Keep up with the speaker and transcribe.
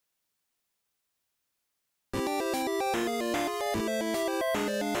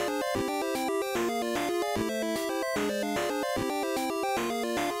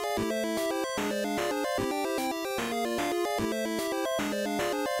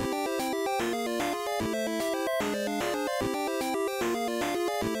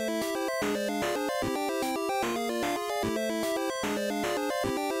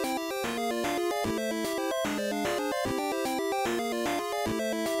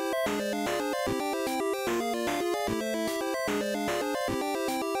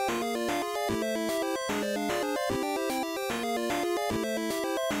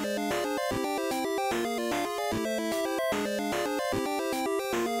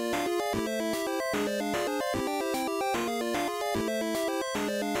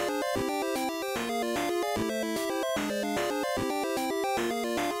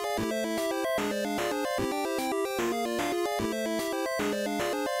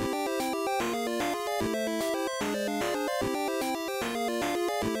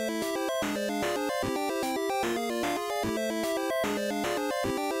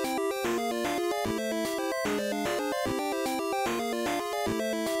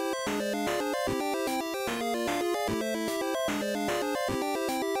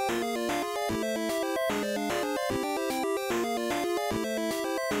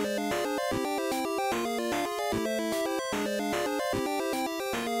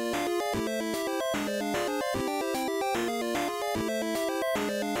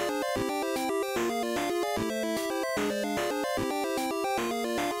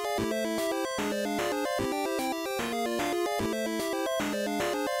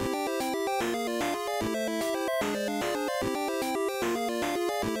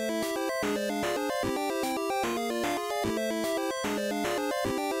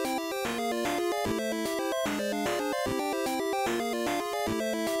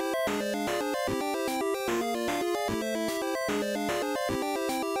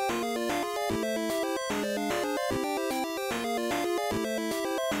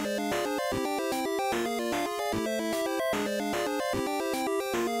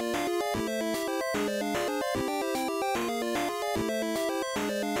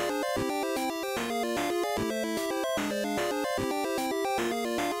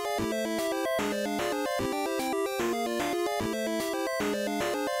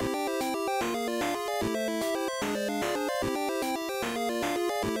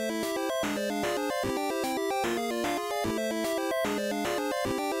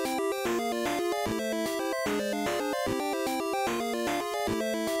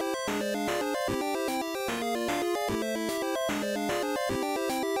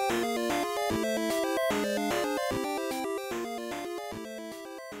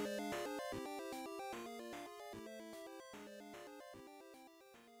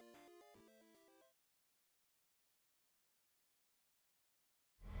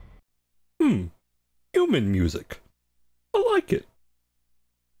Human music. I like it.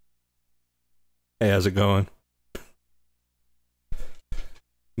 Hey, how's it going? I'm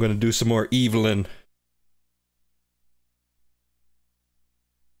gonna do some more Evelyn.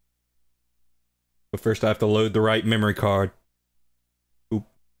 But first I have to load the right memory card. Oop.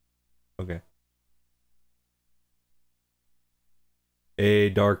 Okay.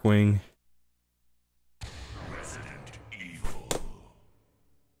 Hey, Darkwing. Resident Evil.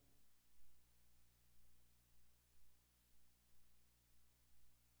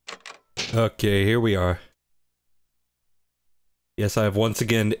 Okay, here we are. Yes, I have once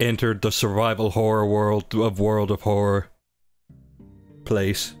again entered the survival horror world of Horror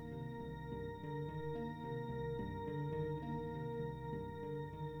place.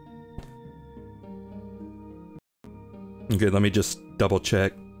 Okay, let me just double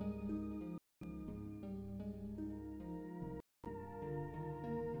check.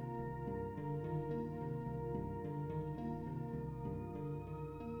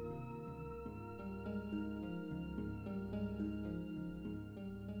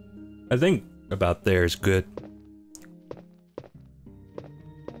 I think about there is good.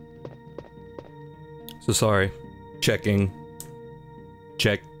 So sorry. Checking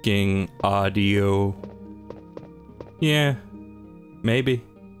audio. Yeah, maybe.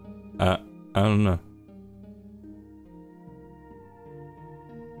 I don't know.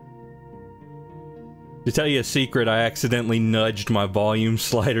 To tell you a secret, I accidentally nudged my volume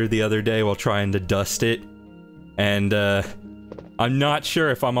slider the other day while trying to dust it. And, I'm not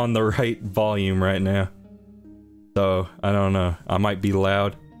sure if I'm on the right volume right now. So, I don't know. I might be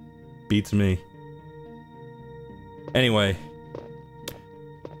loud. Beats me. Anyway.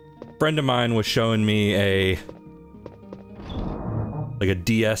 A friend of mine was showing me a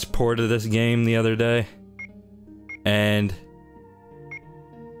DS port of this game the other day. And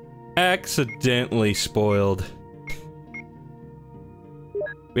accidentally spoiled.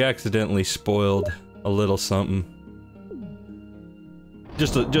 We accidentally spoiled a little something.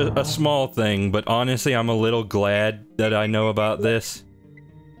 Just a small thing, but honestly, I'm a little glad that I know about this.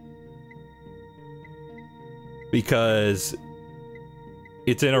 Because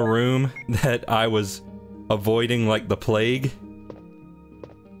it's in a room that I was avoiding like the plague.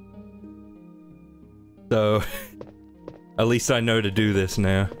 So, at least I know to do this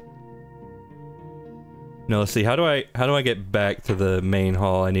now. No, let's see, how do I get back to the main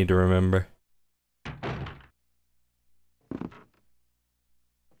hall? I need to remember.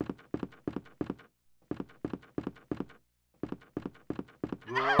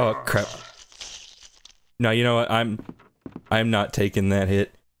 Oh, crap. No, you know what? I'm not taking that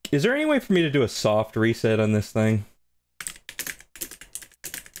hit. Is there any way for me to do a soft reset on this thing?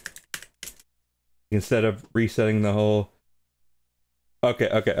 Instead of resetting the whole...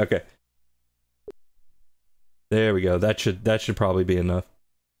 Okay. There we go. That should probably be enough.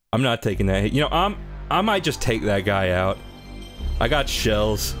 I'm not taking that hit. You know, I might just take that guy out. I got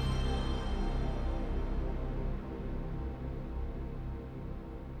shells.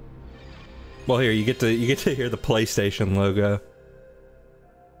 Well, here you get to hear the PlayStation logo.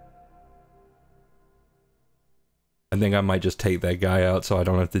 I think I might just take that guy out so I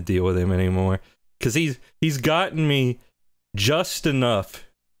don't have to deal with him anymore. Cause he's gotten me just enough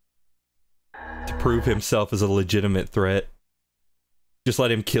to prove himself as a legitimate threat. Just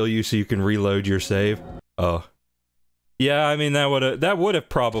let him kill you so you can reload your save. Oh. Yeah, I mean that would have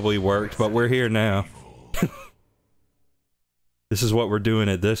probably worked, but we're here now. This is what we're doing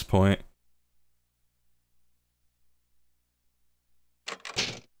at this point.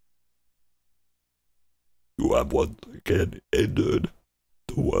 You have once again entered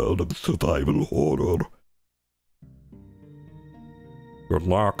the world of survival horror. Good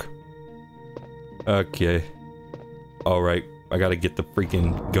luck. Okay. Alright, I gotta get the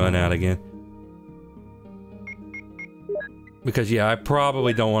freaking gun out again. Because yeah, I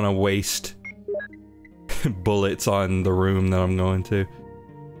probably don't want to waste bullets on the room that I'm going to.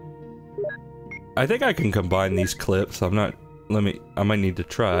 I think I can combine these clips. I might need to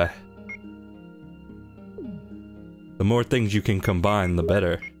try. The more things you can combine, the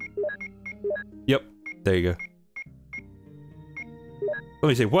better. Yep, there you go. Let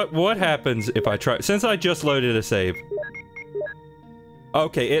me see, what happens if I try- since I just loaded a save.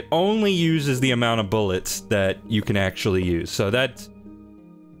 Okay, it only uses the amount of bullets that you can actually use, so that's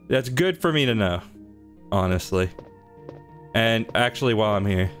good for me to know, honestly. And actually, while I'm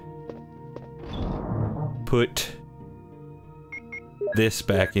here, put this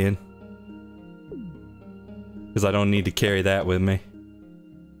back in. Because I don't need to carry that with me.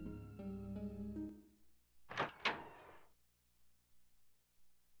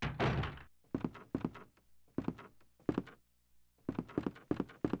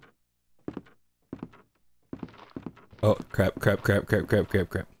 Oh, crap, crap, crap, crap, crap, crap,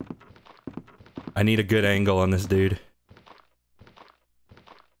 crap. I need a good angle on this dude.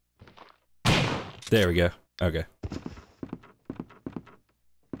 There we go. Okay.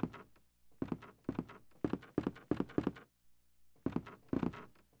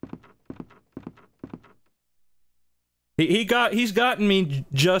 He's gotten me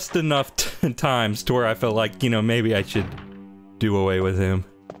just enough times to where I felt like, you know, maybe I should do away with him.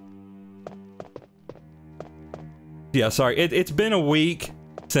 Yeah, sorry, it's been a week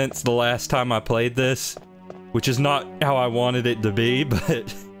since the last time I played this, which is not how I wanted it to be,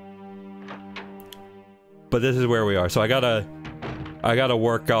 but this is where we are. So I gotta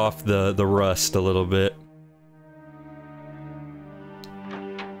work off the rust a little bit.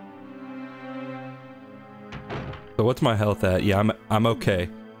 So what's my health at? Yeah, I'm okay.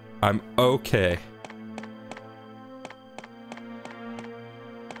 I'm okay.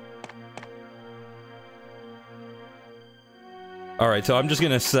 Alright, so I'm just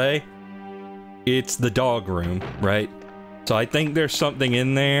gonna say it's the dog room, right? So I think there's something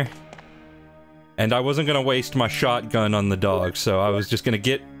in there. And I wasn't gonna waste my shotgun on the dog, so I was just gonna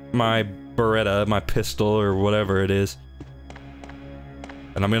get my Beretta, my pistol, or whatever it is.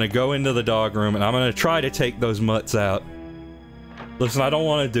 And I'm gonna go into the dog room, and I'm gonna try to take those mutts out. Listen, I don't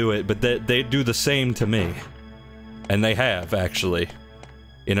want to do it, but they do the same to me. And they have, actually.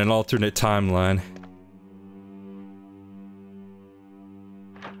 In an alternate timeline.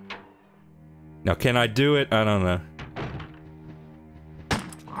 Now, can I do it? I don't know.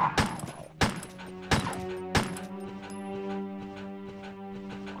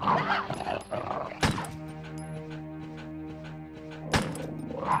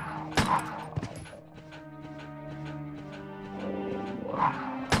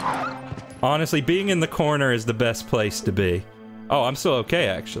 Honestly, being in the corner is the best place to be. Oh, I'm still okay,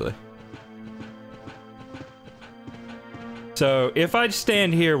 actually. So, if I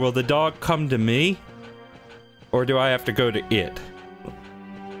stand here, will the dog come to me? Or do I have to go to it?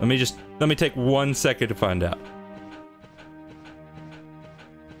 Let me take 1 second to find out.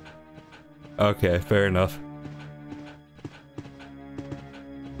 Okay, fair enough.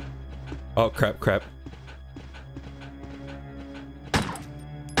 Oh, crap, crap.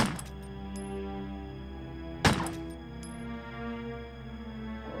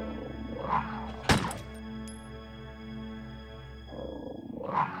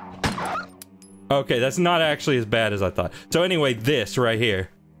 Okay, that's not actually as bad as I thought. So anyway, this right here.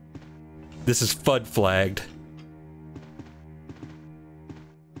 This is FUD flagged.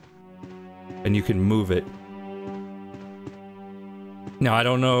 And you can move it. Now, I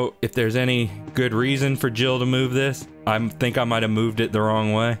don't know if there's any good reason for Jill to move this. I think I might have moved it the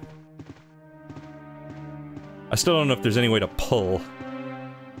wrong way. I still don't know if there's any way to pull.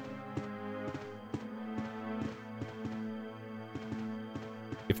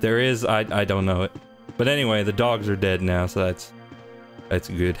 If there is, I don't know it. But anyway, the dogs are dead now, so that's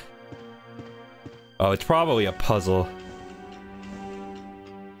good. Oh, it's probably a puzzle.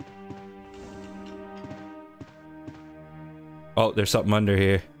 Oh, there's something under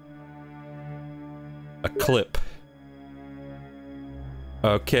here. A clip.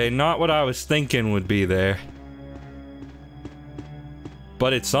 Okay, not what I was thinking would be there.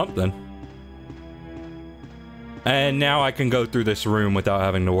 But it's something. And now I can go through this room without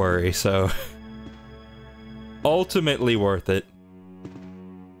having to worry, so... ultimately worth it.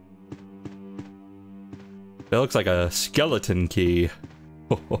 That looks like a skeleton key.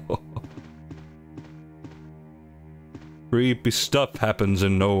 Creepy stuff happens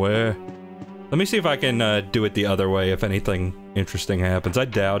in nowhere. Let me see if I can do it the other way if anything interesting happens. I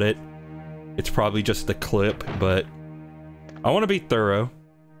doubt it. It's probably just the clip, but... I want to be thorough.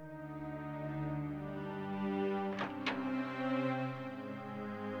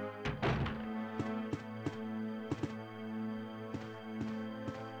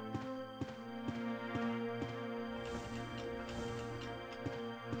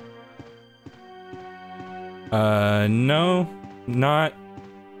 No, not...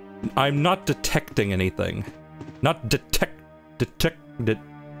 I'm not detecting anything. Not detected.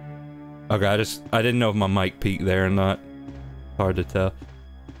 Okay, I didn't know if my mic peaked there or not. Hard to tell.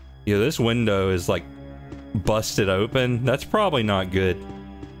 Yeah, this window is like busted open. That's probably not good.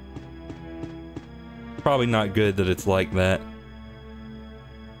 Probably not good that it's like that.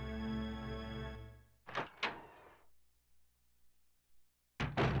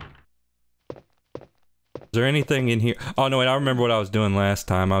 Is there anything in here? Oh no, wait, I remember what I was doing last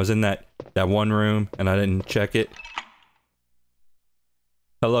time. I was in that one room and I didn't check it.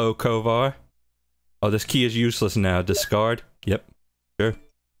 Hello, Kovar. Oh, this key is useless now. Discard? Yep. Sure.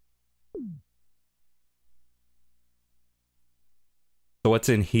 So what's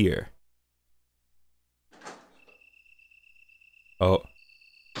in here? Oh.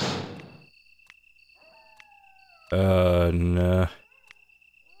 No.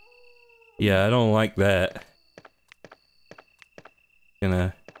 Yeah, I don't like that.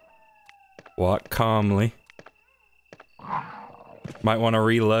 Gonna walk calmly. Might want to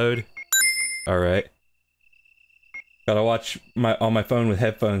reload. Alright. Gotta watch on my phone with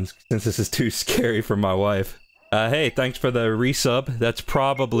headphones since this is too scary for my wife. Hey, thanks for the resub. That's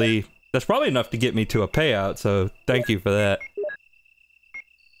probably enough to get me to a payout, so thank you for that.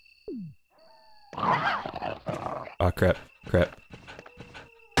 Oh crap, crap.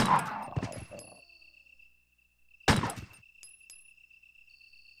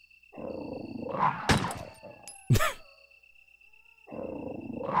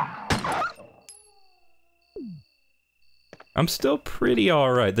 I'm still pretty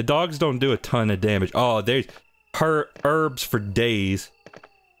alright. The dogs don't do a ton of damage. Oh, there's herbs for days.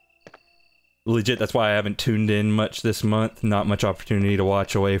 Legit, that's why I haven't tuned in much this month. Not much opportunity to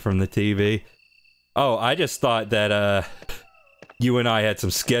watch away from the TV. Oh, I just thought that, you and I had some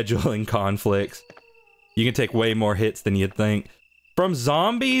scheduling conflicts. You can take way more hits than you'd think. From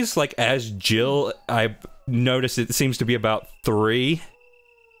zombies, like, as Jill, I noticed it seems to be about 3.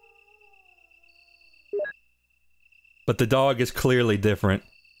 But the dog is clearly different.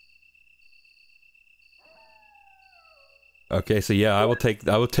 Okay, so yeah, I will take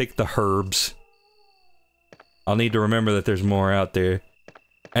the herbs. I'll need to remember that there's more out there.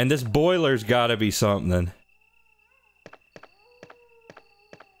 And this boiler's gotta be something.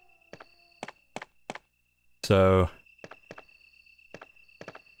 So...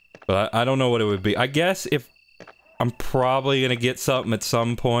 But I don't know what it would be. I guess if... I'm probably gonna get something at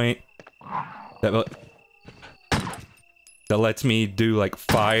some point that lets me do, like,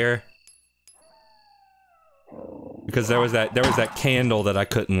 fire. Because there was that candle that I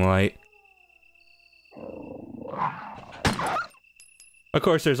couldn't light. Of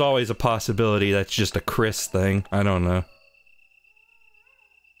course, there's always a possibility that's just a Chris thing. I don't know.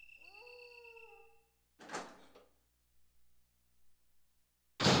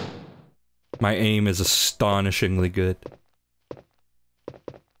 My aim is astonishingly good.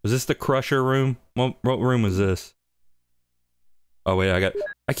 Was this the Crusher room? What room was this? Oh wait,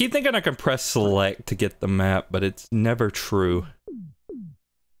 I keep thinking I can press select to get the map, but it's never true.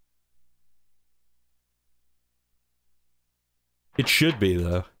 It should be,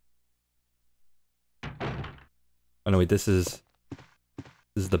 though. Oh no, wait, this is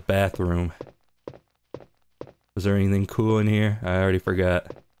the bathroom. Was there anything cool in here? I already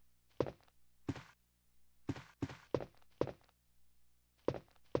forgot.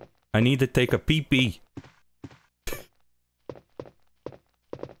 I need to take a pee-pee.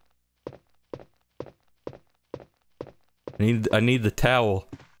 I need the towel.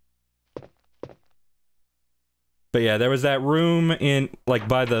 But yeah, there was that room in, like,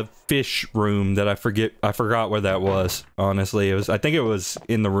 by the fish room that I forgot where that was, honestly. I think it was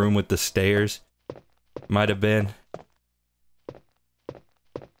in the room with the stairs. Might have been.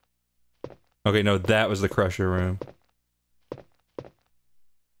 Okay, no, that was the Crusher room.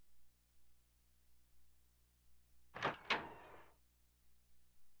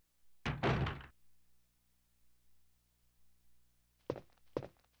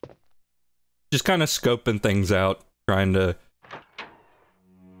 Just kind of scoping things out, trying to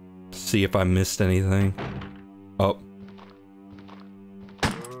see if I missed anything. Oh.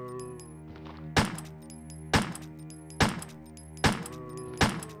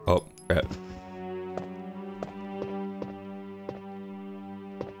 Oh, crap.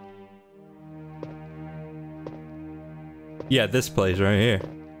 Yeah, this place right here.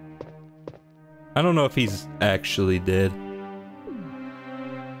 I don't know if he's actually dead.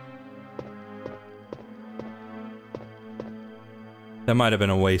 That might have been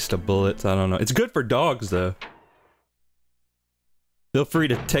a waste of bullets, I don't know. It's good for dogs, though. Feel free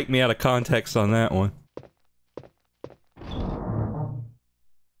to take me out of context on that one.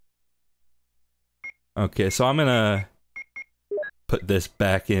 Okay, so I'm gonna put this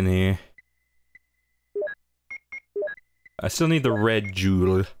back in here. I still need the red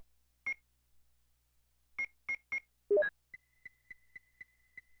jewel.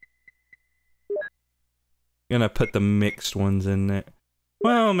 Gonna put the mixed ones in there.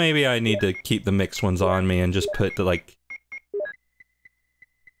 Well, maybe I need to keep the mixed ones on me and just put the, like...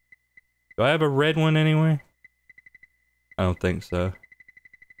 Do I have a red one anywhere? I don't think so.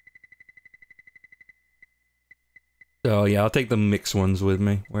 Oh yeah, I'll take the mixed ones with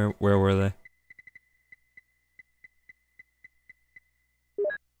me. Where were they?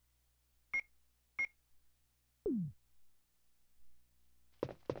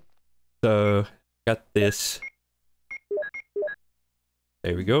 So, got this.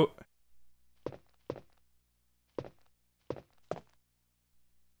 There we go.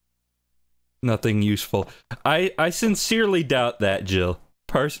 Nothing useful. I sincerely doubt that, Jill.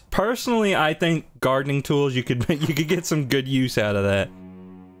 Personally, I think gardening tools, you could get some good use out of that.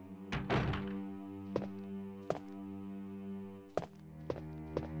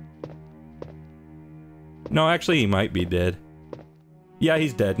 No, actually, he might be dead. Yeah,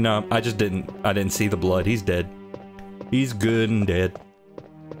 he's dead. No, I didn't see the blood. He's dead. He's good and dead.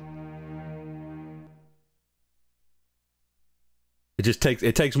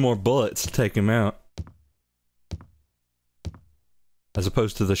 It takes more bullets to take him out. As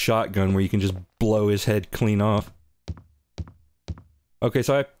opposed to the shotgun where you can just blow his head clean off. Okay,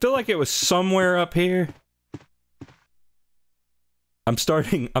 so I feel like it was somewhere up here. I'm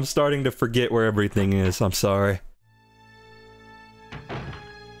starting to forget where everything is. I'm sorry.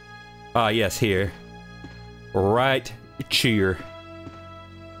 Ah, yes, here. Right cheer.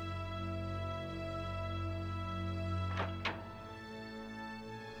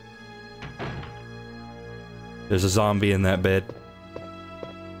 There's a zombie in that bed.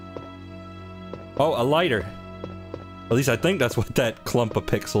 Oh, a lighter. At least I think that's what that clump of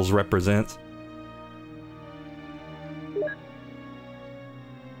pixels represents.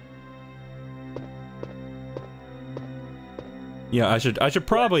 Yeah, I should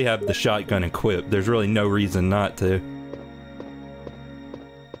probably have the shotgun equipped. There's really no reason not to.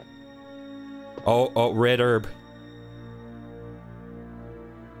 Oh, red herb.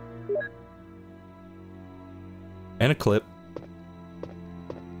 And a clip.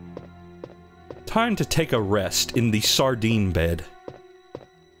 Time to take a rest in the sardine bed.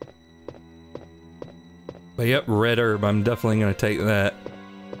 But yep, red herb, I'm definitely gonna take that.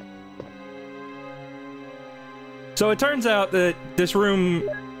 So it turns out that this room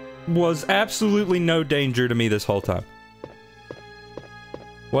was absolutely no danger to me this whole time.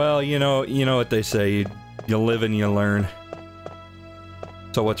 Well, you know what they say, you live and you learn.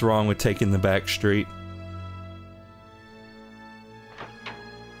 So what's wrong with taking the back street?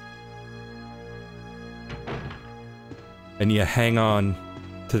 And you hang on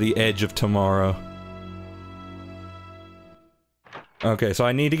to the edge of tomorrow. Okay, so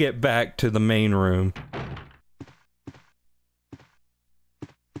I need to get back to the main room.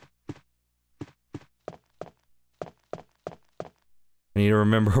 I need to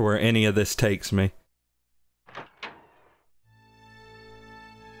remember where any of this takes me.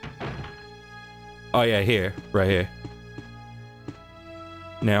 Oh yeah, here. Right here.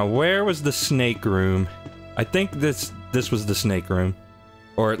 Now, where was the snake room? I think this was the snake room.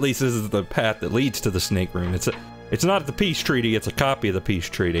 Or at least this is the path that leads to the snake room. It's not the peace treaty, it's a copy of the peace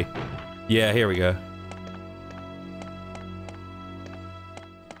treaty. Yeah, here we go.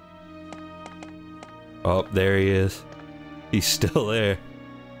 Oh, there he is. He's still there.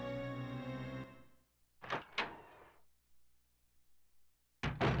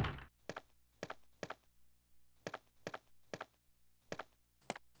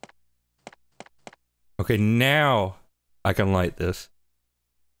 Okay, now I can light this.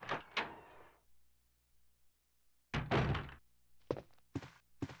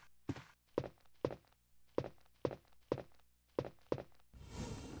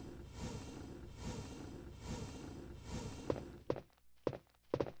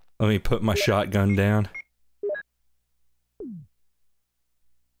 Let me put my shotgun down.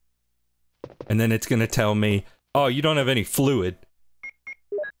 And then it's gonna tell me, oh, you don't have any fluid.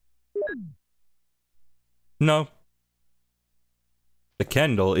 No. The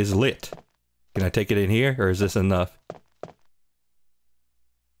candle is lit. Can I take it in here, or is this enough?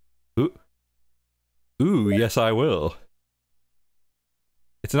 Ooh. Ooh, yes I will.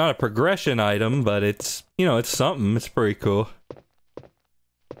 It's not a progression item, but it's, you know, it's something. It's pretty cool.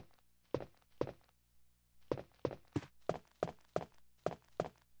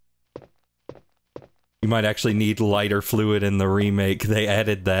 You might actually need lighter fluid in the remake. They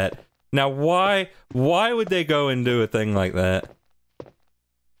added that. Now, why would they go and do a thing like that?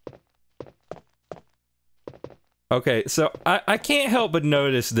 Okay, so I can't help but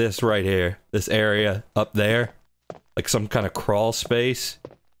notice this right here. This area up there. Like some kind of crawl space.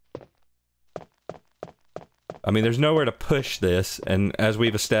 I mean, there's nowhere to push this, and as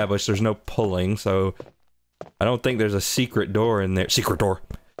we've established, there's no pulling, so I don't think there's a secret door in there. Secret door!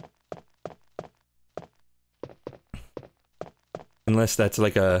 Unless that's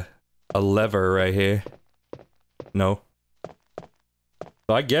like a lever right here. No.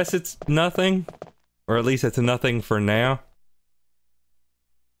 So I guess it's nothing. Or at least it's nothing for now.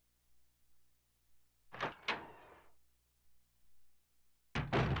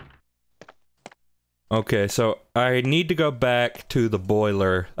 Okay, so I need to go back to the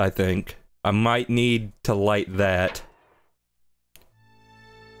boiler, I think. I might need to light that.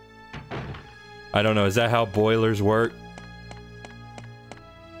 I don't know, is that how boilers work?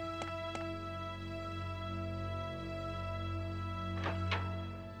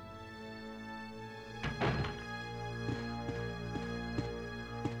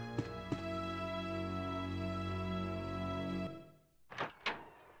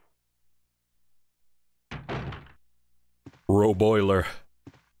 Row boiler.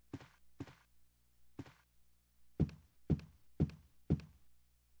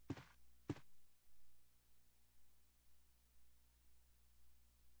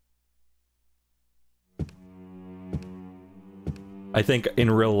 I think in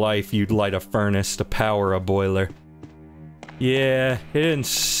real life you'd light a furnace to power a boiler. Yeah, it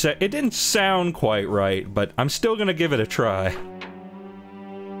didn't sound quite right, but I'm still gonna give it a try.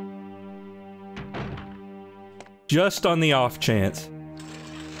 Just on the off chance.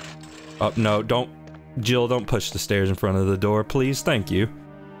 Oh, no, don't... Jill, don't push the stairs in front of the door, please. Thank you.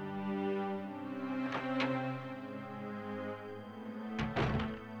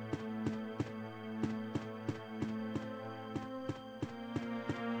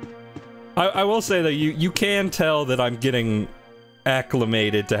 I will say that you can tell that I'm getting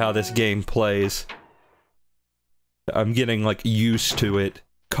acclimated to how this game plays. I'm getting, like, used to it,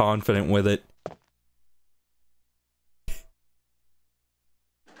 confident with it.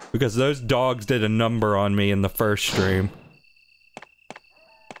 Because those dogs did a number on me in the first stream.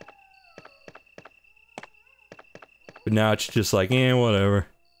 But now it's just like, eh, whatever.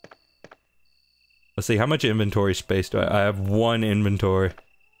 Let's see, how much inventory space do I have 1 inventory.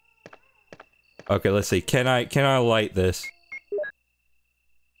 Okay, let's see. Can I light this?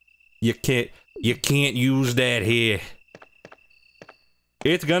 You can't use that here.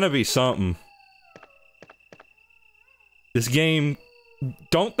 It's gonna be something. This game...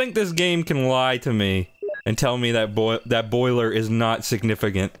 Don't think this game can lie to me and tell me that boiler is not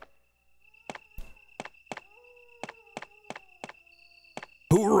significant.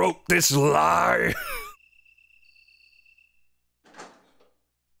 Who wrote this lie?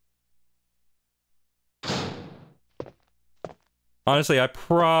 Honestly, I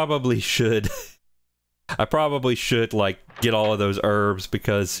probably should. I probably should, like, get all of those herbs,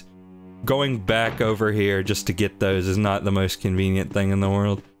 because going back over here just to get those is not the most convenient thing in the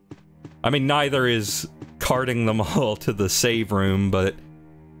world. I mean, neither is carting them all to the save room, but...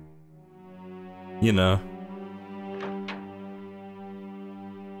 You know.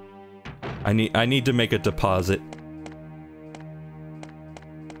 I need to make a deposit.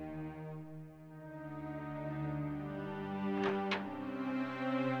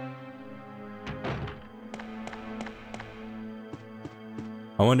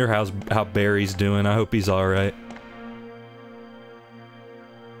 I wonder how Barry's doing. I hope he's alright.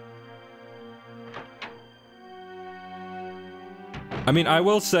 I mean, I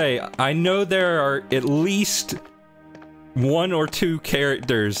will say, I know there are at least 1 or 2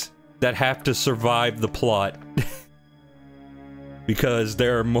 characters that have to survive the plot. Because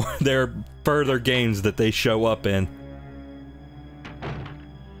there are further games that they show up in.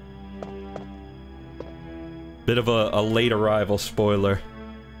 Bit of a late arrival spoiler.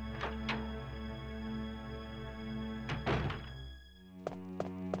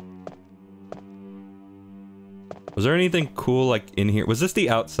 Was there anything cool, like, in here? Was this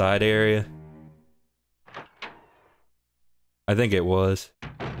the outside area? I think it was.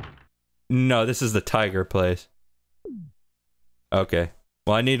 No, this is the tiger place. Okay.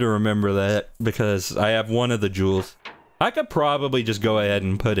 Well, I need to remember that, because I have 1 of the jewels. I could probably just go ahead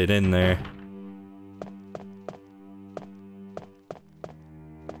and put it in there.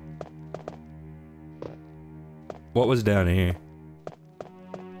 What was down here?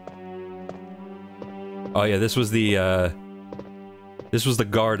 Oh yeah, this was the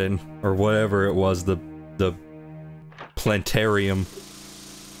garden, or whatever it was, the plantarium.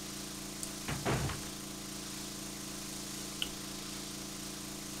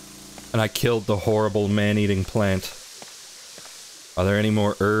 And I killed the horrible man-eating plant. Are there any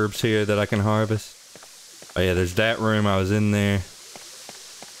more herbs here that I can harvest? Oh yeah, there's that room, I was in there.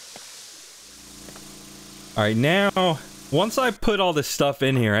 Alright, now, once I put all this stuff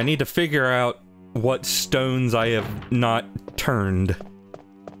in here, I need to figure out what stones I have not turned.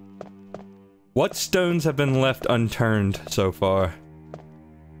 What stones have been left unturned so far?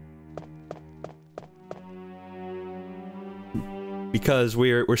 Because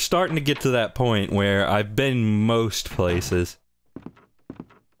we're starting to get to that point where I've been most places.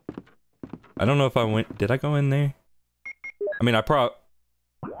 I don't know if I went... Did I go in there? I mean,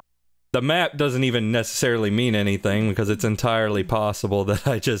 the map doesn't even necessarily mean anything, because it's entirely possible that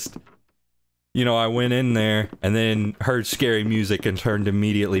I just, you know, I went in there and then heard scary music and turned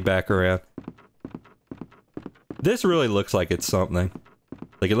immediately back around. This really looks like it's something.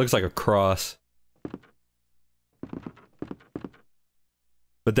 Like, it looks like a cross.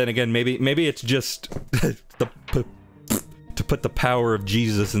 But then again, maybe it's just to put the power of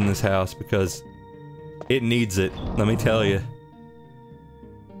Jesus in this house, because it needs it, let me tell you.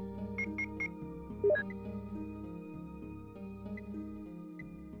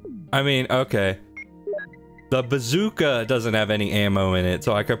 I mean, okay. The bazooka doesn't have any ammo in it,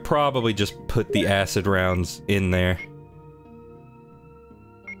 so I could probably just put the acid rounds in there.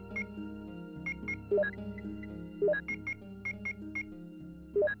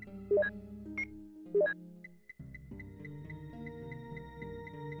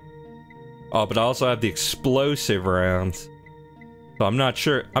 Oh, but I also have the explosive rounds. So I'm not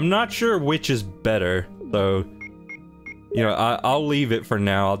sure which is better, so... You know, I'll leave it for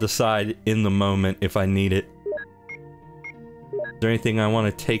now. I'll decide in the moment if I need it. Is there anything I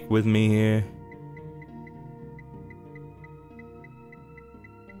want to take with me here?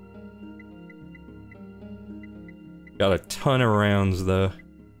 Got a ton of rounds, though.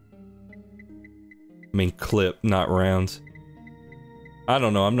 I mean, clip, not rounds. I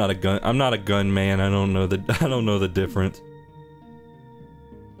don't know. I'm not a gun man. I don't know the difference.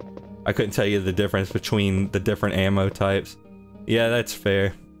 I couldn't tell you the difference between the different ammo types. Yeah, that's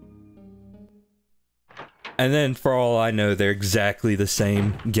fair. And then, for all I know, they're exactly the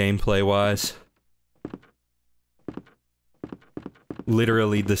same gameplay-wise.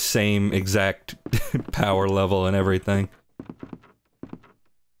 Literally the same exact power level and everything.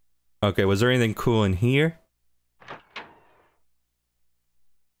 Okay, was there anything cool in here?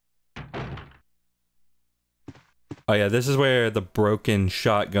 Oh yeah, this is where the broken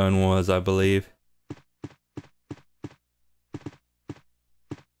shotgun was, I believe.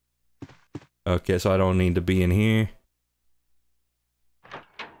 Okay, so I don't need to be in here.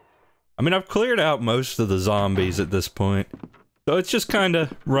 I mean, I've cleared out most of the zombies at this point. So it's just kinda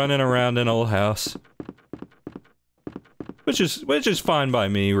running around an old house. Which is fine by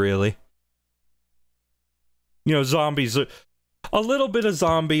me, really. You know, zombies are... A little bit of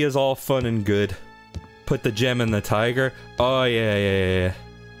zombie is all fun and good. Put the gem in the tiger. Oh yeah.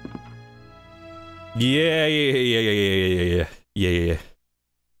 Yeah.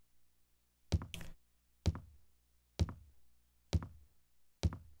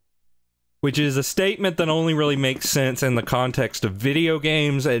 Which is a statement that only really makes sense in the context of video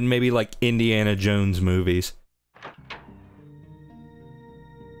games and maybe like Indiana Jones movies.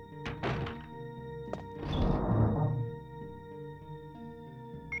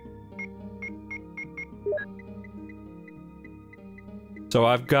 So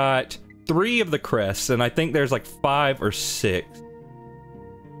I've got 3 of the crests, and I think there's like 5 or 6.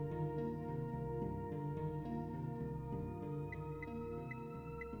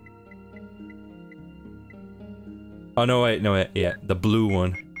 Oh, no, wait, yeah, the blue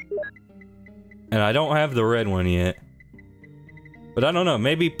one. And I don't have the red one yet. But I don't know,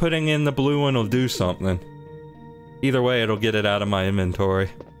 maybe putting in the blue one will do something. Either way, it'll get it out of my inventory.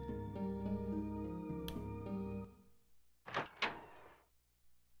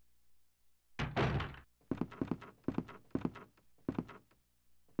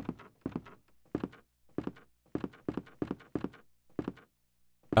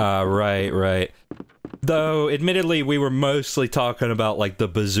 Right. Though, admittedly, we were mostly talking about, like, the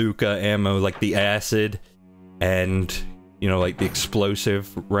bazooka ammo, like the acid, and, you know, like, the explosive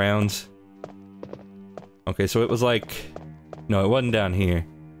rounds. Okay, so it was like... No, it wasn't down here.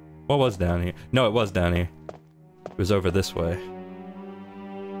 What was down here? No, it was down here. It was over this way.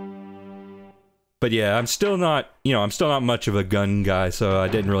 But yeah, I'm still not, you know, I'm still not much of a gun guy, so I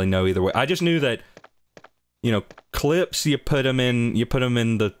didn't really know either way. I just knew that, you know, clips, you put them in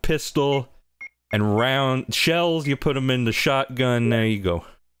the pistol, and round shells, you put them in the shotgun. There you go.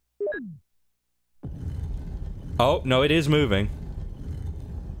 Oh, no, it is moving.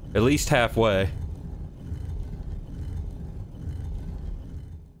 At least halfway.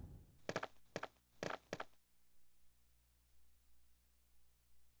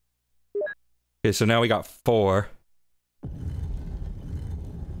 Okay, so now we got 4.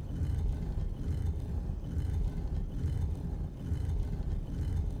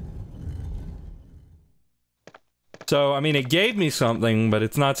 So, I mean, it gave me something, but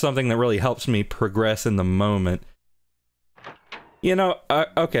it's not something that really helps me progress in the moment. You know,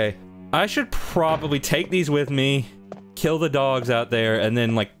 okay. I should probably take these with me, kill the dogs out there, and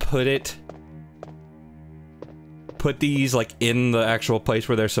then, like, put it put these, like, in the actual place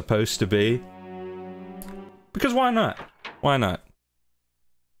where they're supposed to be. Because why not? Why not?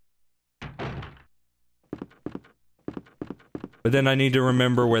 But then I need to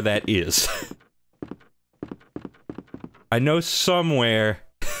remember where that is. I know somewhere...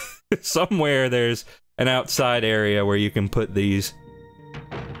 somewhere there's an outside area where you can put these.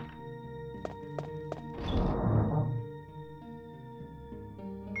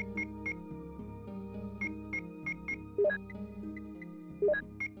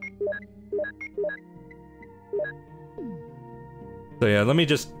 So yeah, let me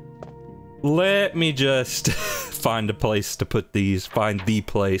just find a place to put these, find the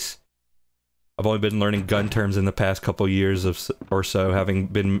place. I've only been learning gun terms in the past couple years or so,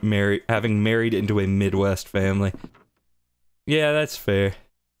 having married into a Midwest family. Yeah, that's fair.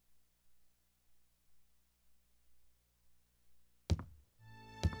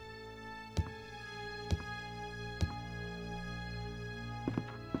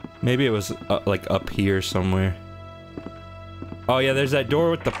 Maybe it was like up here somewhere. Oh yeah, there's that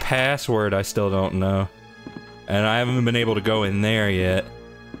door with the password I still don't know. And I haven't been able to go in there yet.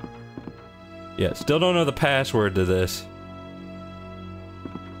 Yeah, still don't know the password to this.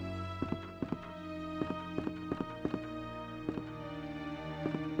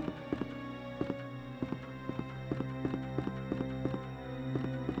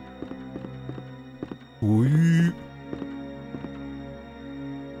 Wee.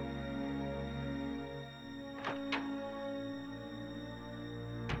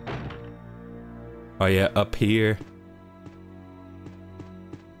 Oh yeah, up here.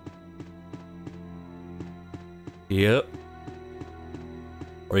 Yep.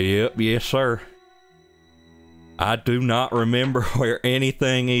 Yep, yes sir. I do not remember where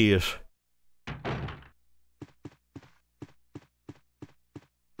anything is. I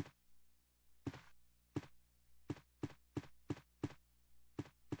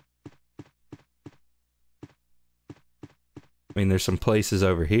mean, there's some places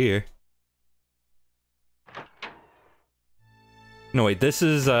over here. No, wait, this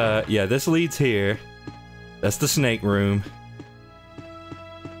is, yeah, this leads here. That's the snake room.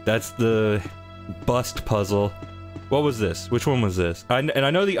 That's the bust puzzle. What was this? Which one was this? And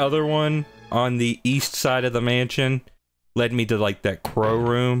I know the other one on the east side of the mansion led me to, like, that crow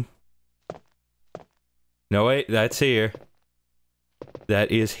room. No, wait, that's here.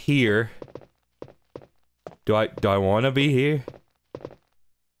 That is here. Do I want to be here?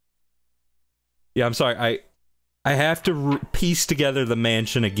 Yeah, I'm sorry, I have to piece together the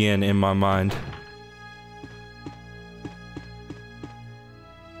mansion again in my mind.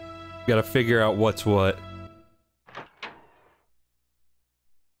 Gotta figure out what's what.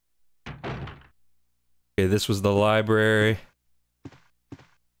 Okay, this was the library.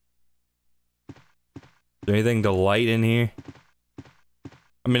 Is there anything to light in here?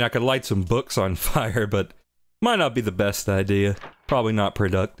 I mean, I could light some books on fire, but might not be the best idea. Probably not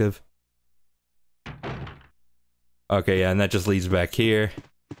productive. Okay, yeah, and that just leads back here.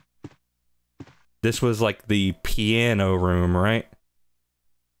 This was like the piano room, right?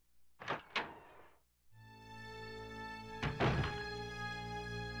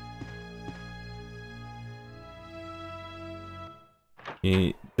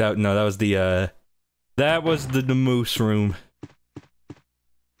 Yeah, no, that was the moose room.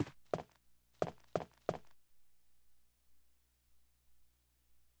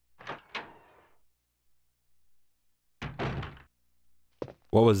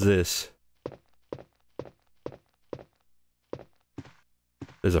 What was this?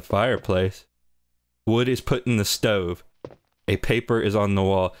 There's a fireplace. Wood is put in the stove. A paper is on the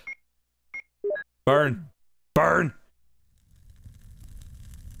wall. Burn! Burn!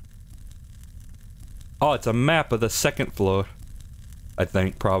 Oh, it's a map of the second floor. I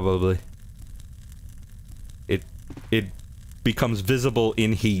think, probably. It becomes visible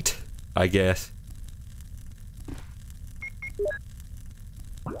in heat, I guess.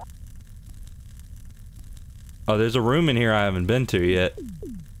 Oh, there's a room in here I haven't been to yet.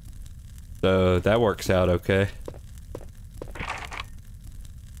 So, that works out okay.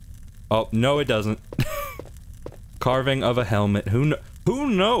 Oh, no it doesn't. Carving of a helmet. Who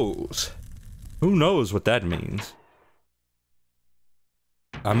knows? Who knows what that means?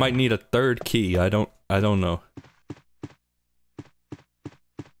 I might need a third key. I don't know.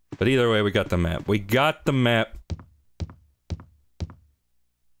 But either way, we got the map. We got the map.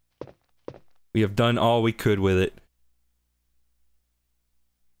 We have done all we could with it.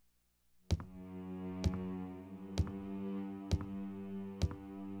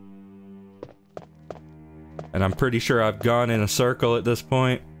 And I'm pretty sure I've gone in a circle at this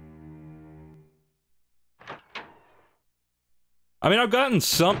point. I mean, I've gotten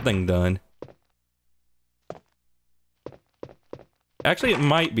something done. Actually, it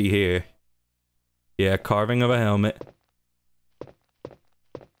might be here. Yeah, carving of a helmet.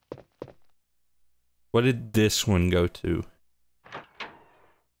 What did this one go to?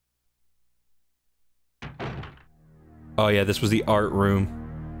 Oh yeah, this was the art room.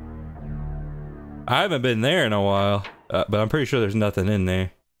 I haven't been there in a while, but I'm pretty sure there's nothing in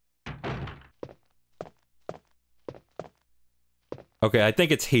there. Okay, I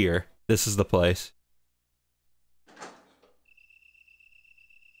think it's here. This is the place.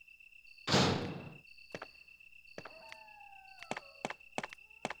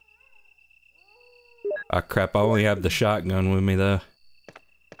 Ah, crap, I only have the shotgun with me, though.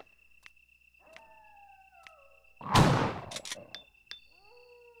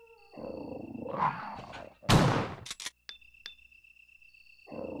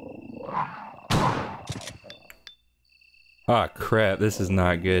 Ah, crap, this is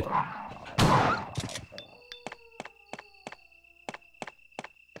not good.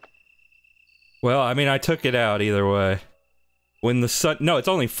 Well, I mean, I took it out either way. When the sun- no, it's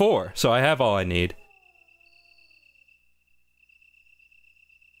only 4, so I have all I need.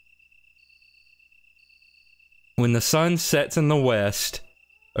 When the sun sets in the west...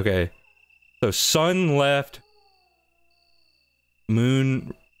 Okay. So, sun left...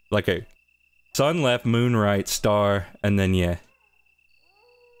 Moon... Like a... Sun left, moon right, star, and then yeah.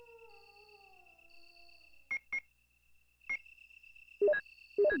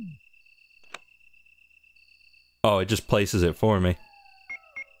 Oh, it just places it for me.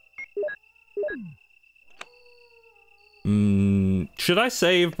 Should I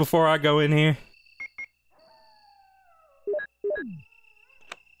save before I go in here?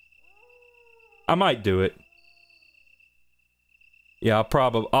 I might do it. Yeah, I'll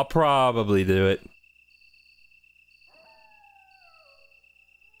probably do it.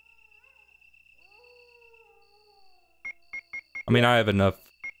 I mean, I have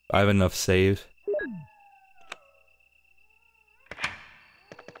enough save.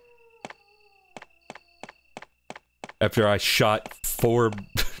 After I shot 4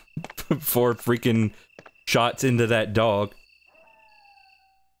 4 freaking shots into that dog.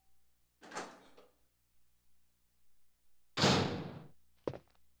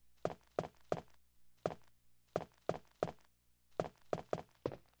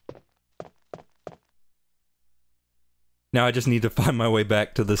 Now I just need to find my way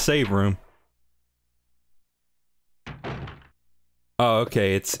back to the save room. Oh,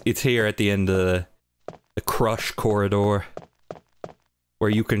 okay, it's here at the end of the crush corridor. Where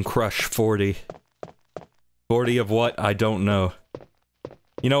you can crush 40. 40 of what? I don't know.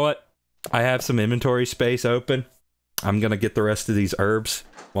 You know what? I have some inventory space open. I'm gonna get the rest of these herbs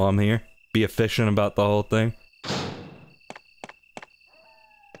while I'm here. Be efficient about the whole thing.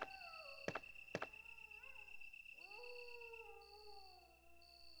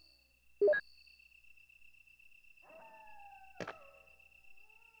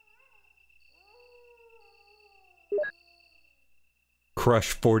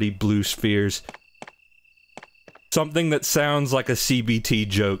 Crush 40 blue spheres. Something that sounds like a CBT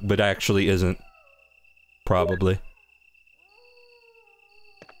joke, but actually isn't. Probably.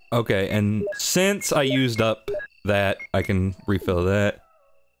 Okay, and since I used up that, I can refill that.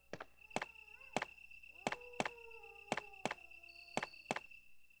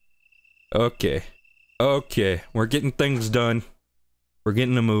 Okay. Okay, we're getting things done. We're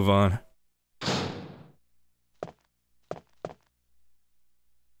getting a move on.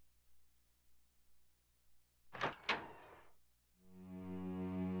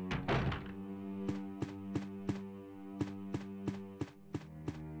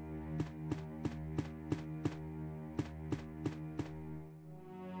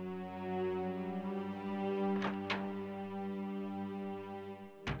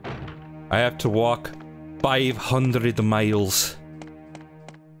 I have to walk 500 miles.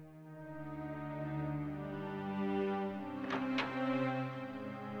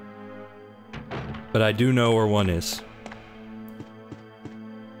 But I do know where one is.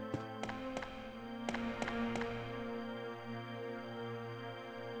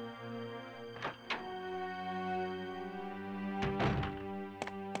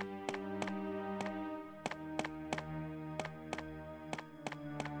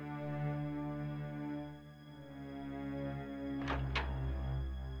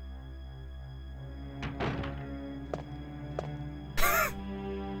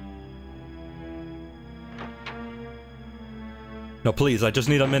 No, please, I just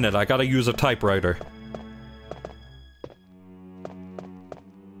need a minute. I gotta use a typewriter.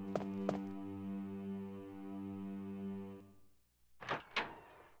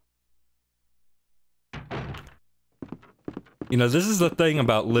 You know, this is the thing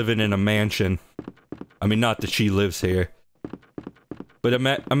about living in a mansion. I mean, not that she lives here. But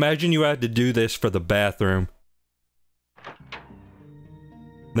imagine you had to do this for the bathroom.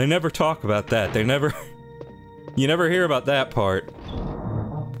 They never talk about that. They never... You never hear about that part.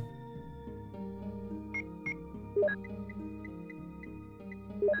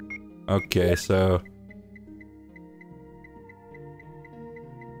 Okay, so...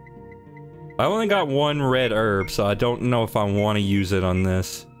 I only got one red herb, so I don't know if I want to use it on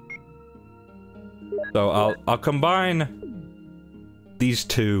this. So I'll combine these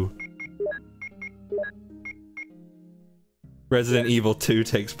two. Resident Evil 2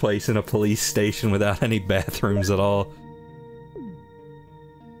 takes place in a police station without any bathrooms at all.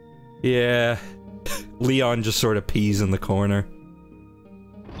 Yeah. Leon just sort of pees in the corner.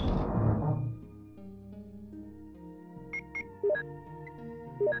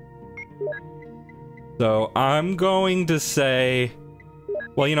 So, I'm going to say...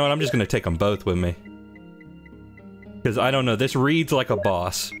 Well, you know what, I'm just gonna take them both with me. Because, I don't know, this reads like a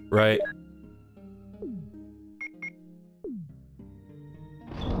boss, right?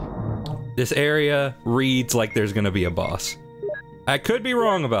 This area reads like there's gonna be a boss. I could be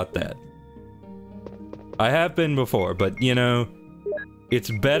wrong about that. I have been before, but, you know... It's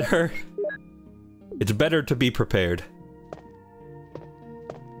better... It's better to be prepared.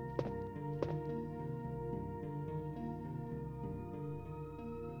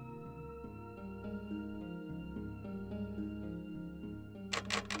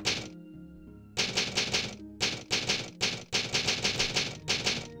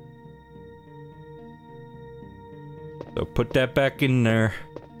 So put that back in there.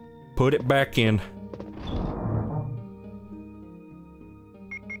 Put it back in.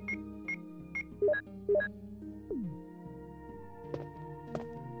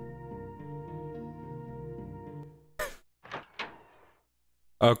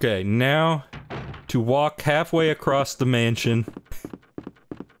 Okay, now to walk halfway across the mansion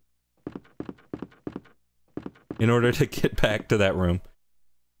in order to get back to that room.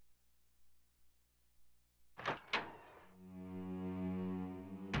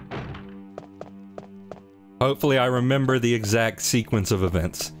 Hopefully I remember the exact sequence of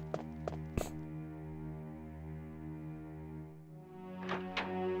events.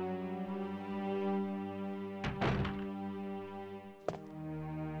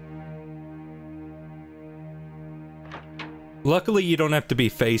 Luckily you don't have to be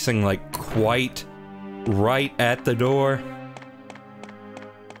facing like quite right at the door.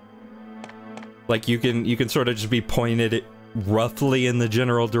 Like you can sort of just be pointed it roughly in the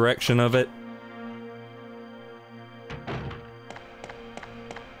general direction of it.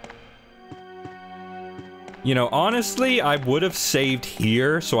 You know, honestly, I would have saved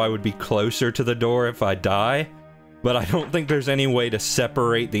here so I would be closer to the door if I die, but I don't think there's any way to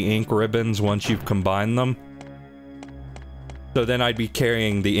separate the ink ribbons once you've combined them. So then I'd be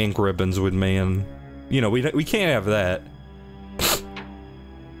carrying the ink ribbons with me, and, you know, we can't have that.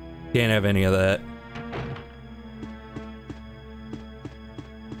 Can't have any of that.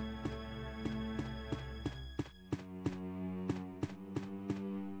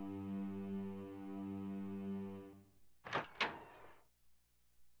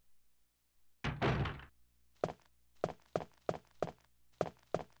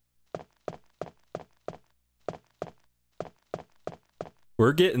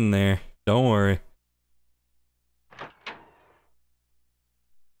 We're getting there. Don't worry.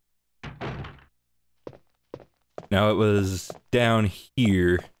 Now it was down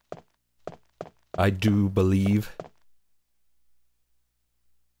here, I do believe.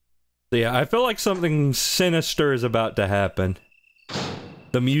 So yeah, I feel like something sinister is about to happen.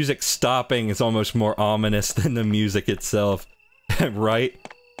 The music stopping is almost more ominous than the music itself, right?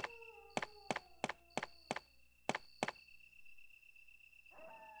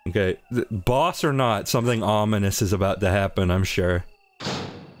 Okay, boss or not, something ominous is about to happen, I'm sure.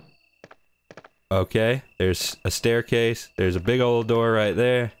 Okay, there's a staircase, there's a big old door right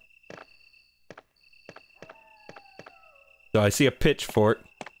there. So I see a pitchfork.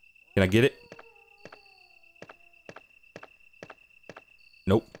 Can I get it?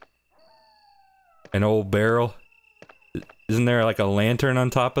 Nope. An old barrel. Isn't there like a lantern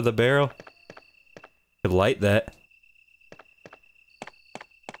on top of the barrel? Could light that.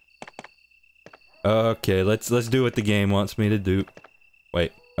 Okay, let's do what the game wants me to do.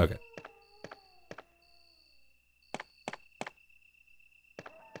 Wait, okay.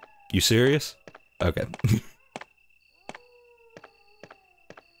 You serious? Okay.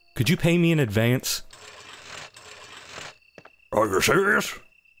 Could you pay me in advance? Are you serious?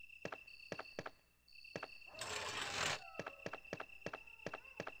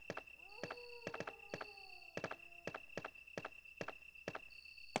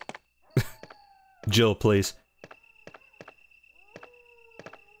 Jill, please.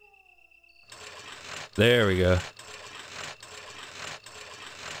 There we go.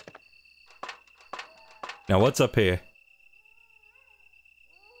 Now what's up here?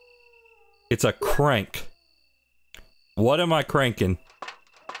 It's a crank. What am I cranking?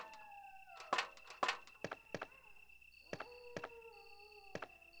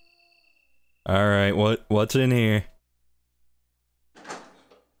 Alright, what's in here?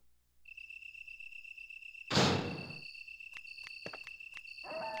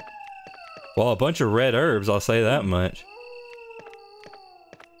 Well, a bunch of red herbs, I'll say that much.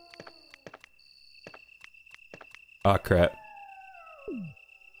 Aw, crap.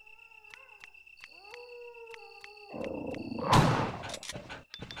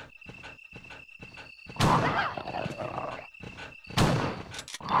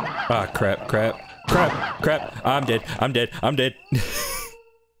 Ah, crap, crap, crap, crap. I'm dead, I'm dead, I'm dead.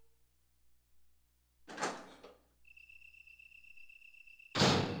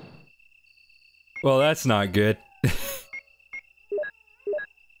 Well, that's not good.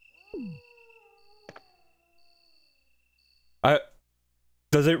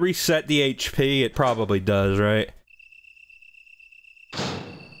 Does it reset the HP? It probably does, right?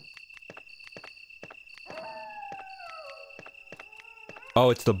 Oh,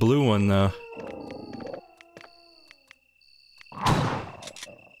 it's the blue one, though.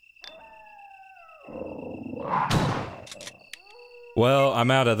 Well,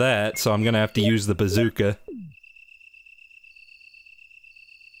 I'm out of that, so I'm gonna have to use the bazooka.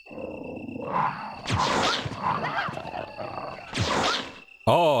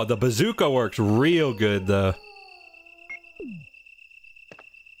 Oh, the bazooka works real good, though.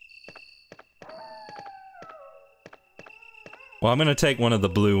 Well, I'm gonna take one of the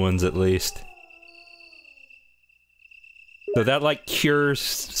blue ones, at least. So that, like, cures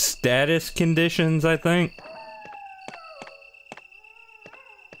status conditions, I think?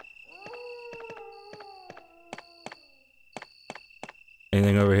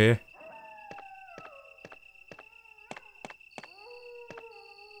 Anything over here?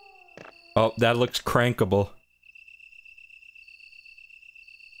 Oh, that looks crankable.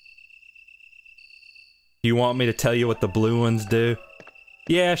 Do you want me to tell you what the blue ones do?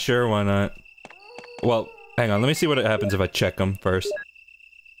 Yeah, sure, why not? Well, hang on, let me see what happens if I check them first.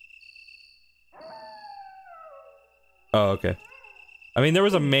 Oh, okay. I mean, there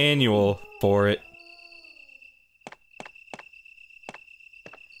was a manual for it.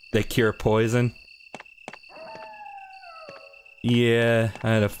 They cure poison. Yeah, I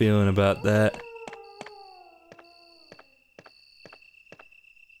had a feeling about that.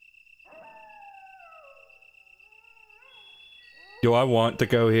 Do I want to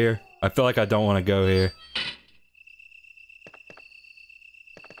go here? I feel like I don't want to go here.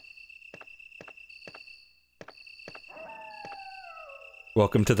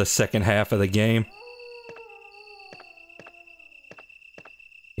 Welcome to the second half of the game.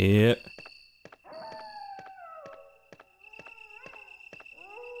 Yep.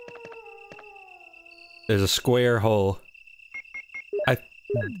 There's a square hole.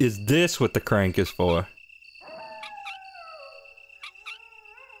 Is this what the crank is for?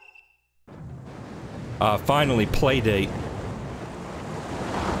 Finally, play date.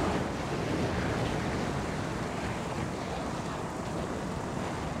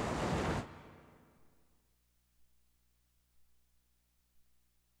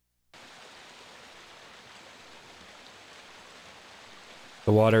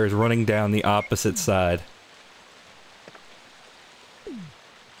 The water is running down the opposite side.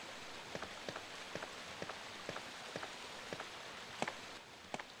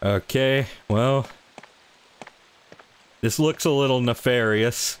 Okay, well... this looks a little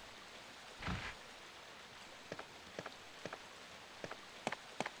nefarious.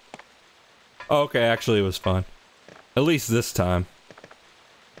 Okay, actually it was fun. At least this time.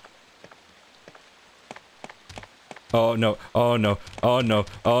 Oh no, oh no, oh no,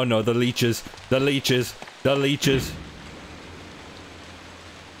 oh no, the leeches, the leeches, the leeches.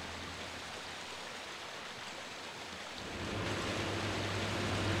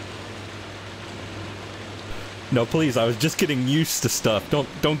 No, please, I was just getting used to stuff.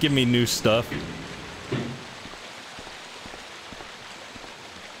 Don't give me new stuff.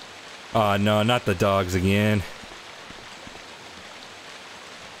 Oh no, not the dogs again.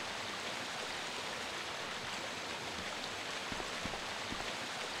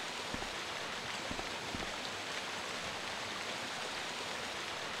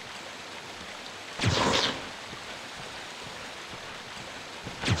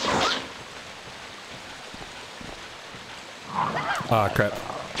 Ah, crap.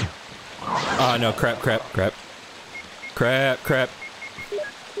 Oh no, crap, crap, crap. Crap, crap.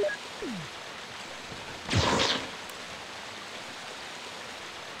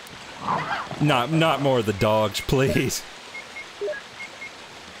 Not more of the dogs, please.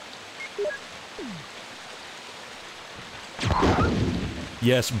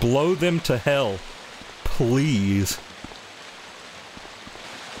 Yes, blow them to hell. Please.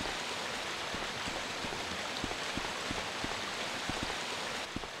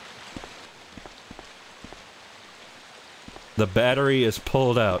 The battery is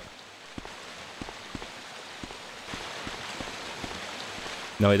pulled out.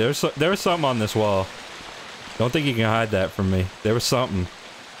 No, wait, there was something on this wall. Don't think you can hide that from me. There was something.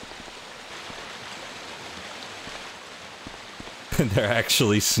 They're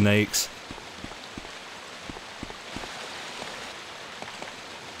actually snakes.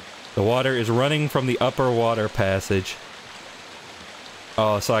 The water is running from the upper water passage.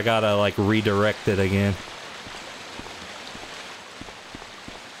 Oh, so I gotta, like, redirect it again.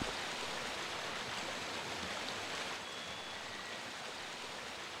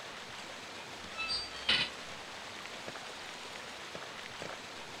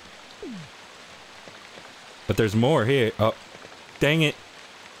 But there's more here. Oh, dang it.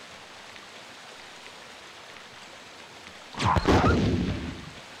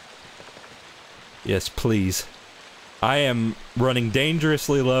 Yes, please. I am running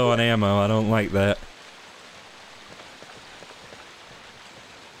dangerously low on ammo. I don't like that.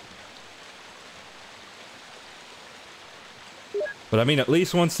 But I mean, at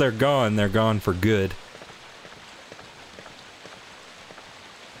least once they're gone for good.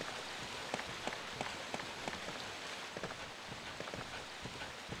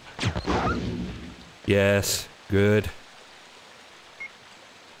 Yes, good.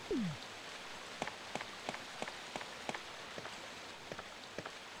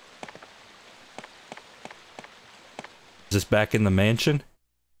 Is this back in the mansion?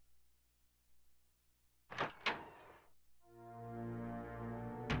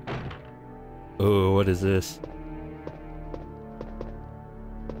 Oh, what is this?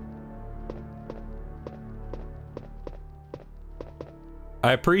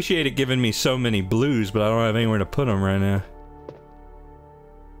 I appreciate it giving me so many blues, but I don't have anywhere to put them right now.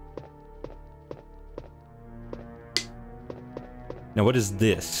 Now, what is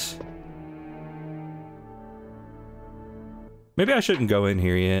this? Maybe I shouldn't go in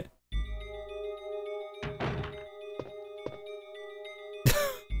here yet.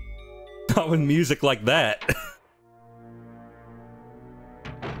 Not with music like that.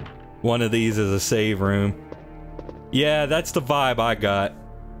 One of these is a save room. Yeah, that's the vibe I got.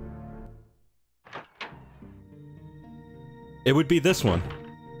 It would be this one.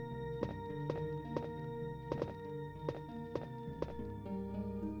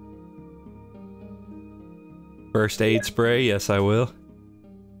 First aid spray, yes I will.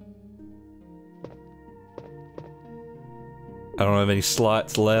 I don't have any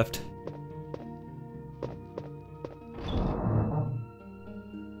slots left.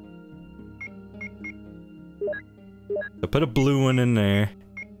 So put a blue one in there.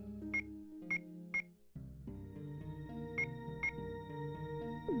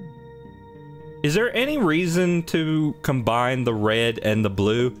 Is there any reason to combine the red and the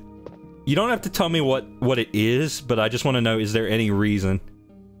blue? You don't have to tell me what it is, but I just want to know, is there any reason?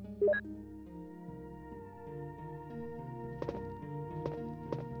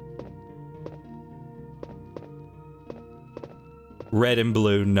 Red and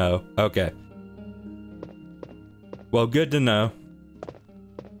blue, no. Okay. Well, good to know.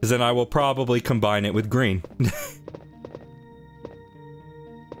 Because then I will probably combine it with green.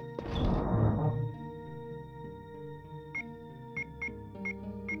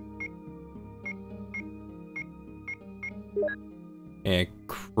 Yeah,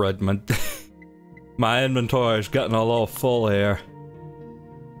 crud, my inventory's gotten a little full here.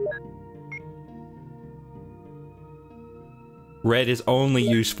 Red is only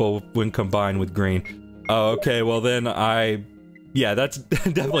useful when combined with green. Oh, okay, well then yeah, that's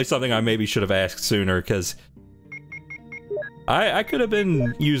definitely something I maybe should have asked sooner, because I could have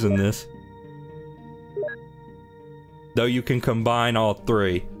been using this. Though you can combine all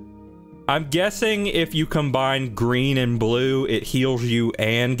three. I'm guessing if you combine green and blue, it heals you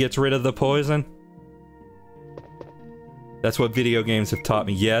and gets rid of the poison. That's what video games have taught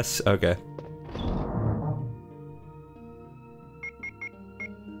me. Yes? Okay.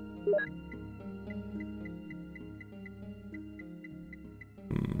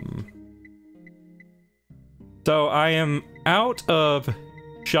 So I am out of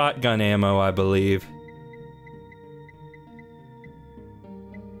shotgun ammo, I believe.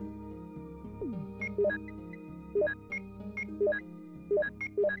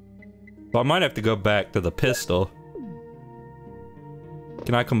 So I might have to go back to the pistol.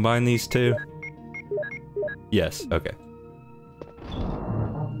 Can I combine these two? Yes, okay.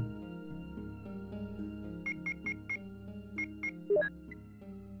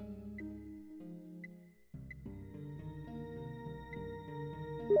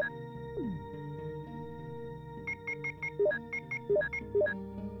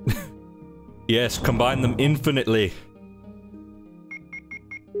 Yes, combine them infinitely.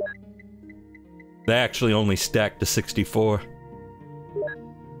 They actually only stack to 64.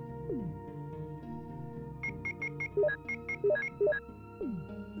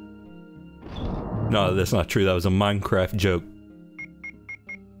 No, that's not true. That was a Minecraft joke.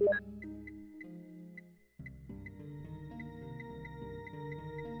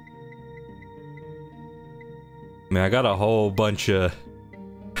 Man, I got a whole bunch of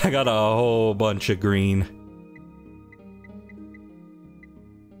green.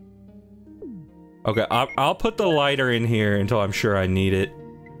 Okay, I'll put the lighter in here until I'm sure I need it.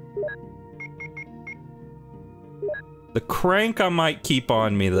 The crank I might keep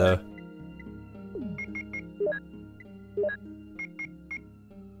on me, though.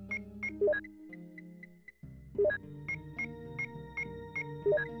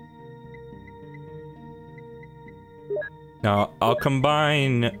 Now, I'll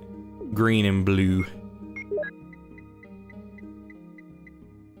combine green and blue.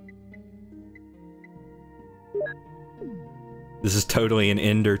 This is totally an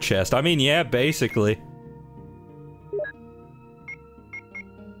ender chest. I mean, yeah, basically.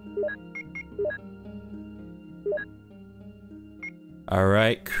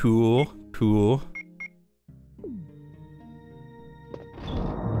 Alright, cool, cool.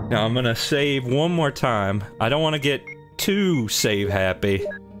 Now I'm gonna save one more time. I don't want to get too save happy.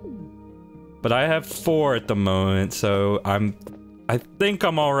 But I have 4 at the moment, so I think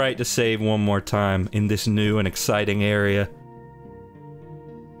I'm alright to save one more time in this new and exciting area.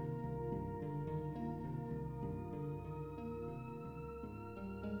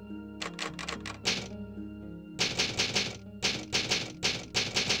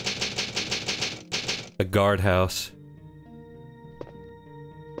 The guardhouse.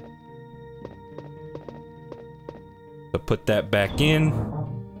 So put that back in.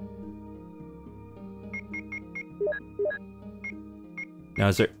 Now,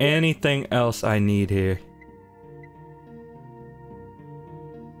 is there anything else I need here?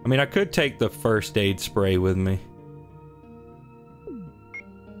 I mean, I could take the first aid spray with me.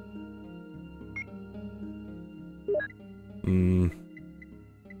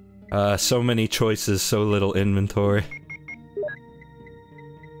 So many choices, so little inventory.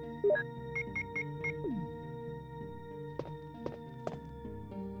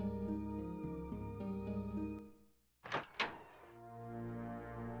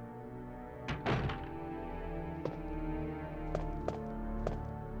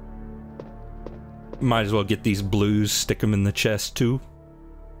 Might as well get these blues, stick them in the chest too.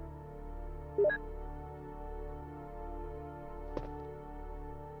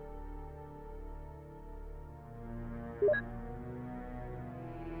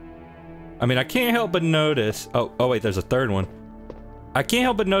 I mean, I can't help but notice... Oh wait, there's a third one. I can't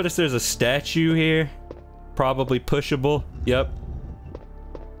help but notice there's a statue here. Probably pushable. Yep.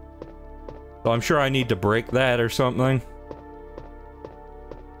 So I'm sure I need to break that or something.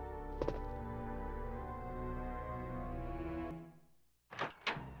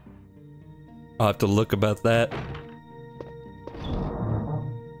 I'll have to look about that.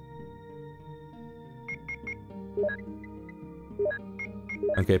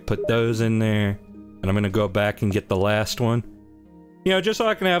 Okay, put those in there. And I'm gonna go back and get the last one. You know, just so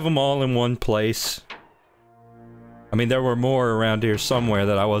I can have them all in one place. I mean, there were more around here somewhere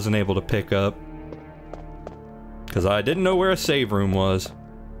that I wasn't able to pick up. Because I didn't know where a save room was.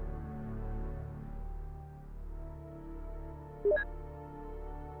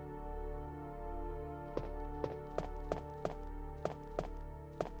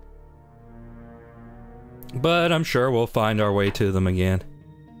 But I'm sure we'll find our way to them again.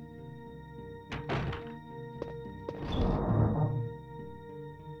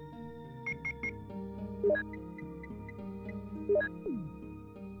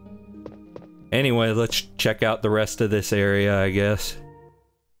 Anyway, let's check out the rest of this area, I guess.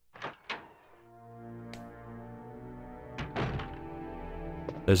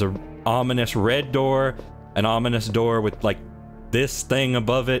 There's a ominous red door, an ominous door with, like, this thing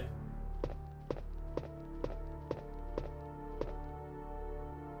above it.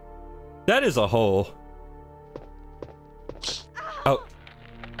 That is a hole. Oh.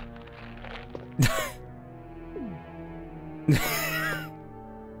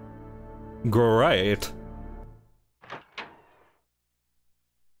 Great.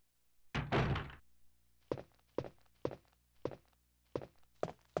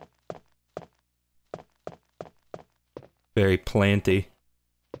 Very planty.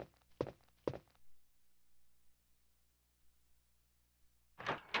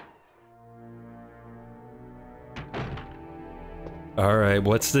 Alright,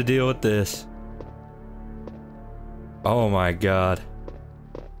 what's the deal with this? Oh my god.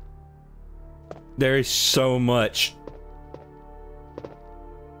 There is so much.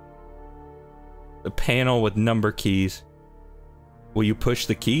 The panel with number keys. Will you push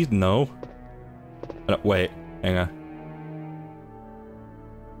the keys? No. Wait, hang on.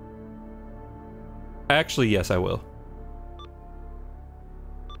 Actually, yes, I will.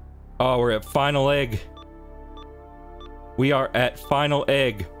 Oh, we're at final egg. We are at final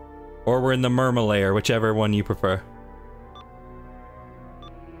egg. Or we're in the Murmur layer, whichever one you prefer.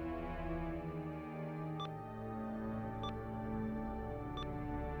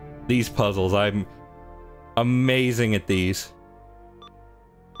 These puzzles, I'm amazing at these.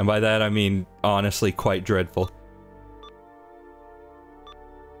 And by that I mean, honestly, quite dreadful.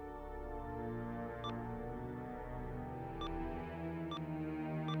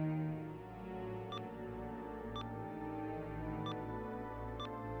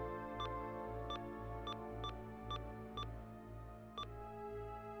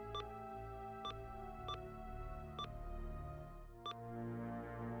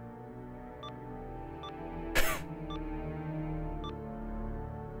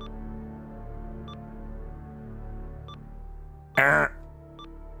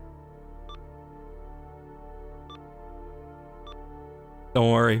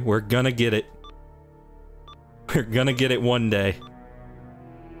 Don't worry, we're gonna get it. We're gonna get it one day.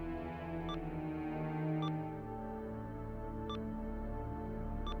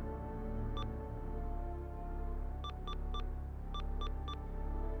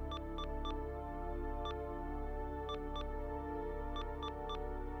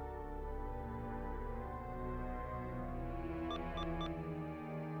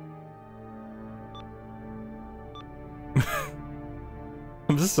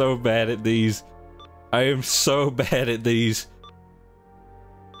 I'm so bad at these. I am so bad at these.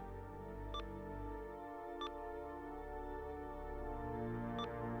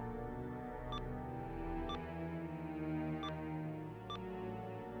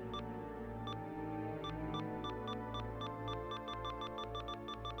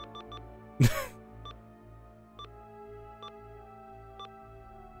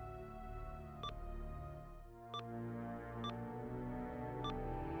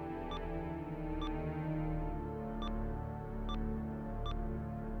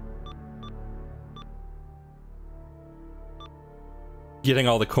 Getting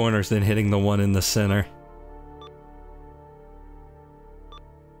all the corners, then hitting the one in the center.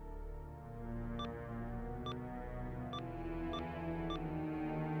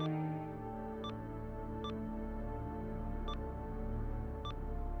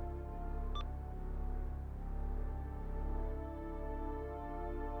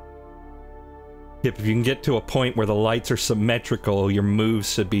 Yep, if you can get to a point where the lights are symmetrical, your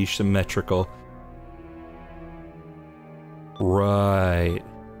moves should be symmetrical. Right.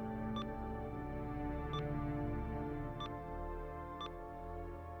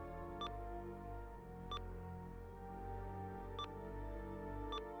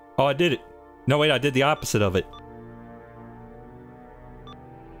 Oh, I did it. No, wait, I did the opposite of it.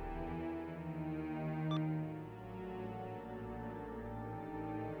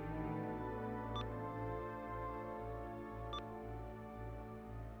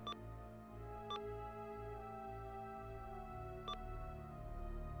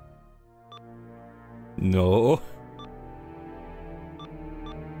 No.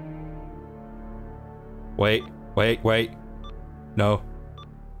 Wait, wait, wait. No.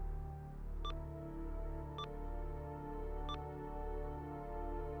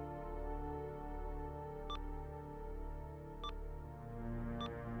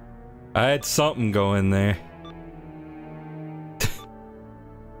 I had something going there.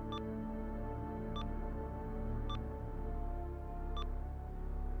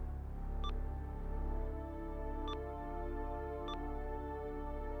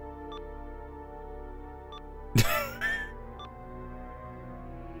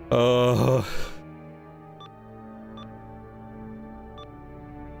 Oh.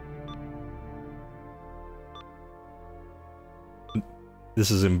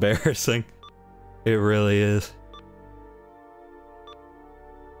 This is embarrassing. It really is.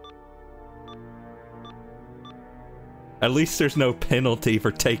 At least there's no penalty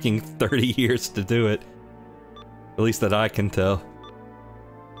for taking 30 years to do it. At least that I can tell.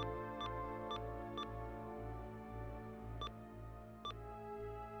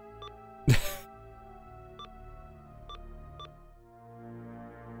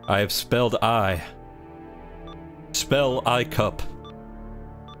 I have spelled I. Spell I cup.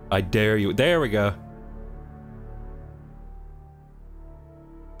 I dare you. There we go.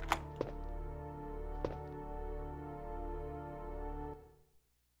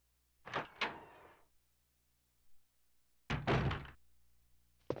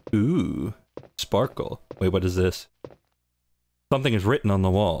 Ooh. Sparkle. Wait, what is this? Something is written on the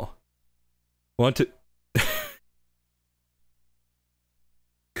wall. Want to...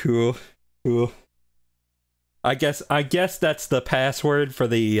 Cool. Cool. I guess that's the password for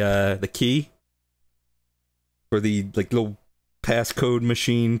the key. For the, like, little passcode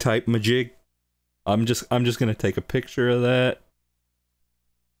machine type majig. I'm just gonna take a picture of that.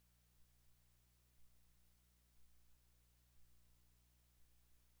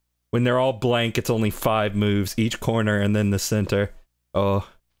 When they're all blank, it's only 5 moves, each corner and then the center. Oh.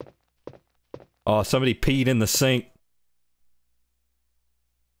 Oh, somebody peed in the sink.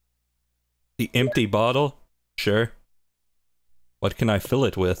 The empty bottle? Sure. What can I fill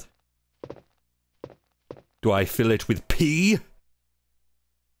it with? Do I fill it with pee?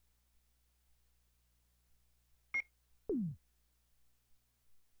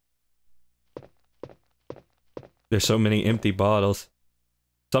 There's so many empty bottles.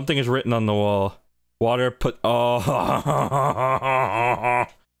 Something is written on the wall. Water put... Oh.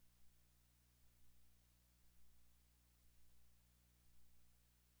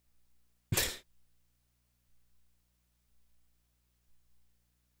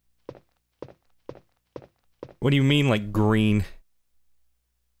 What do you mean, like, green?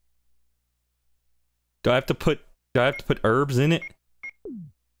 Do I have to put herbs in it?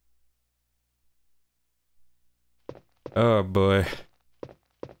 Oh boy.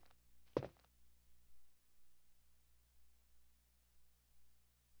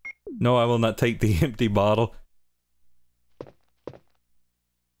 No, I will not take the empty bottle.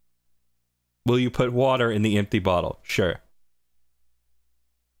 Will you put water in the empty bottle? Sure.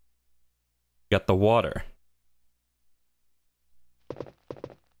 Got the water.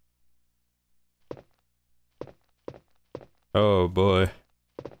 Oh boy.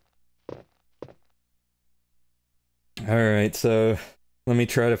 Alright, so let me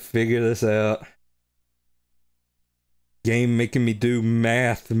try to figure this out. Game making me do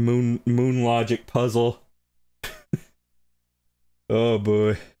math, moon logic puzzle. Oh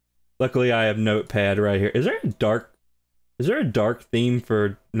boy. Luckily I have Notepad right here. Is there a dark theme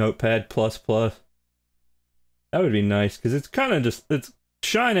for Notepad++? That would be nice, because it's kind of just, it's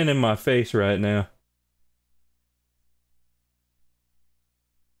shining in my face right now.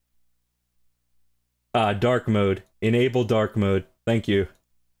 Ah, dark mode. Enable dark mode. Thank you.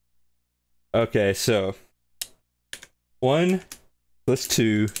 Okay, so 1 plus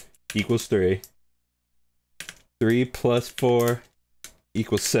 2 equals 3. 3 plus 4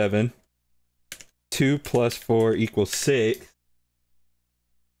 equals 7. 2 plus 4 equals 6.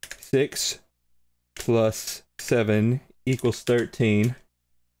 6 plus 7 equals 13.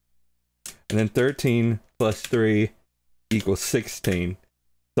 And then 13 plus 3 equals 16.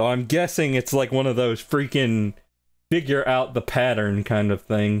 So I'm guessing it's like one of those freaking figure out the pattern kind of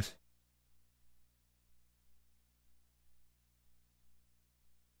things.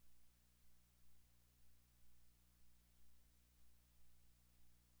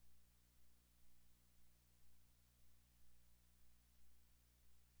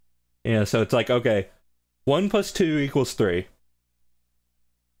 Yeah, so it's like, okay, 1 plus 2 equals 3.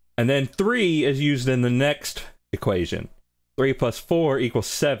 And then 3 is used in the next equation. 3 plus 4 equals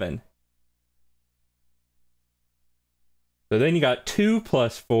 7. So then you got 2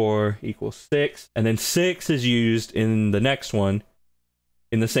 plus 4 equals 6. And then 6 is used in the next one,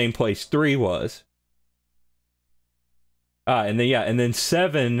 in the same place 3 was. Ah, and then, yeah, and then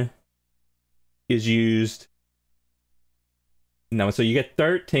 7 is used... No, so you get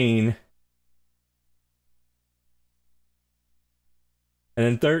 13. And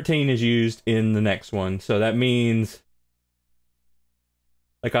then 13 is used in the next one. So that means...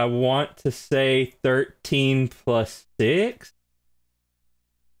 Like, I want to say 13 plus 6?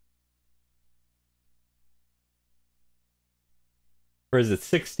 Or is it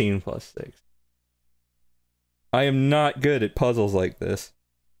 16 plus 6? I am not good at puzzles like this.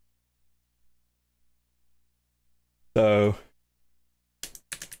 So...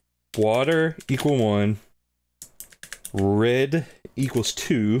 Water equal 1. Red equals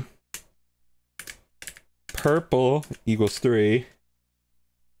 2. purple equals 3.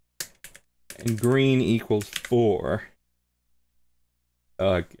 And green equals 4.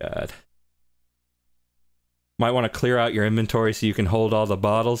 Oh, God. Might want to clear out your inventory so you can hold all the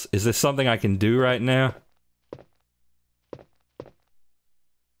bottles. Is this something I can do right now?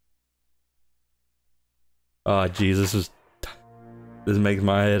 Oh, jeez, this makes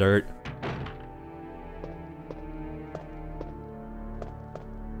my head hurt.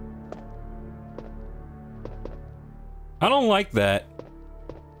 I don't like that.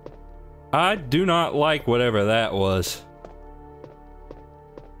 I do not like whatever that was.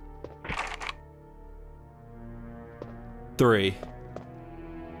 Three.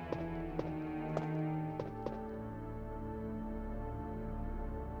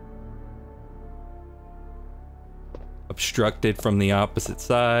 Obstructed from the opposite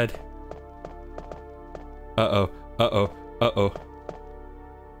side. Uh-oh. Uh-oh. Uh-oh.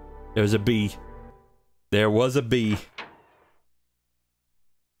 There's a bee. There was a bee.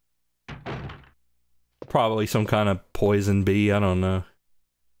 Probably some kind of poison bee, I don't know.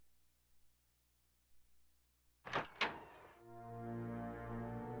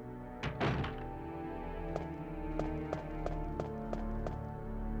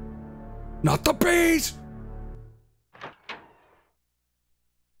 Not the bees!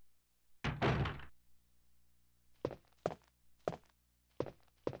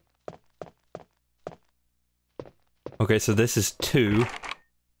 Okay, so this is 2.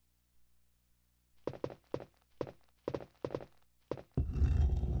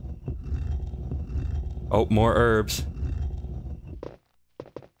 Oh, more herbs.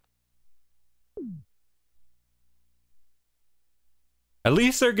 At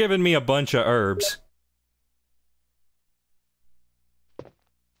least they're giving me a bunch of herbs.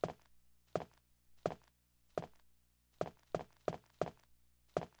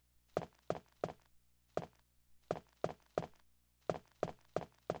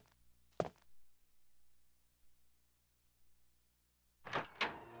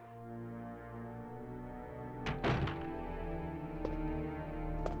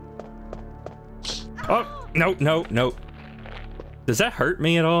 Oh, no, no, no. Does that hurt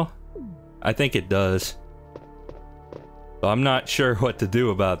me at all? I think it does. So I'm not sure what to do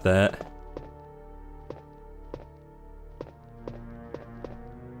about that.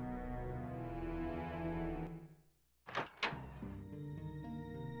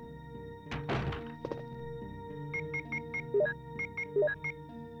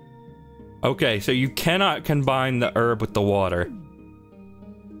 Okay, so you cannot combine the herb with the water.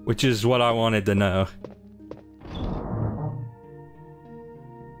 Which is what I wanted to know.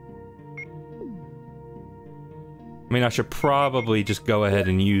 I mean, I should probably just go ahead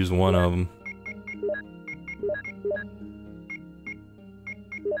and use one of them.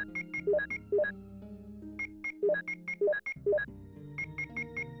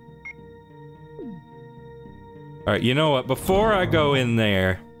 Alright, you know what? Before I go in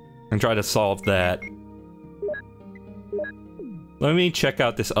there and try to solve that, let me check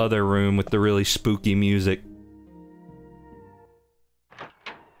out this other room with the really spooky music.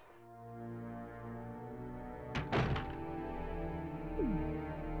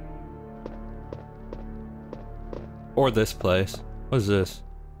 Or this place. What is this?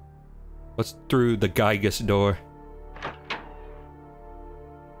 What's through the Gygus door?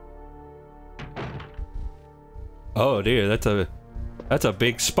 Oh dear, that's a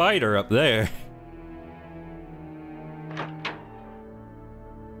big spider up there.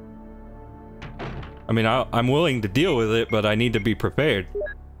 I mean, I'm willing to deal with it, but I need to be prepared.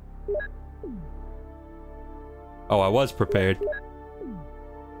 Oh, I was prepared.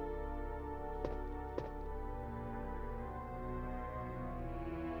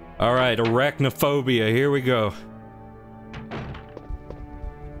 Alright, arachnophobia, here we go.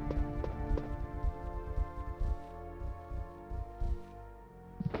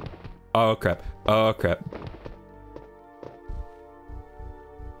 Oh crap, oh crap.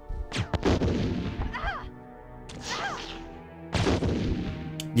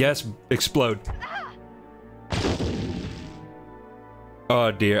 Yes, explode.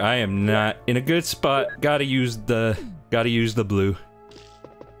 Oh dear, I am not in a good spot. Gotta use the blue.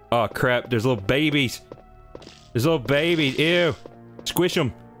 Oh crap, there's little babies. There's little babies, ew. Squish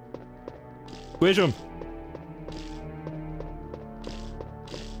them. Squish them.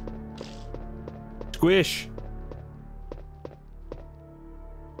 Squish.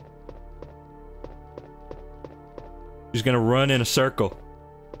 Just gonna run in a circle.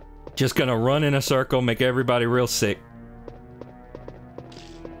 Just gonna run in a circle, make everybody real sick.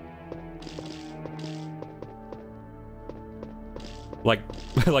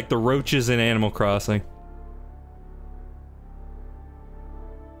 Like the roaches in Animal Crossing.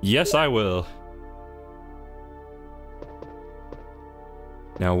 Yes, I will.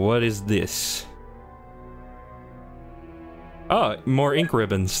 Now, what is this? Ah, more ink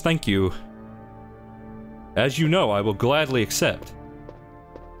ribbons. Thank you. As you know, I will gladly accept.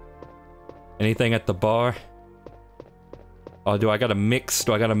 Anything at the bar? Oh, do I gotta mix?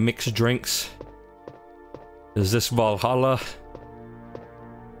 Do I gotta mix drinks? Is this Valhalla?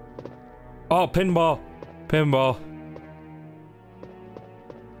 Oh, pinball! Pinball.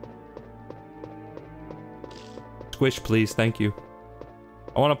 Squish, please. Thank you.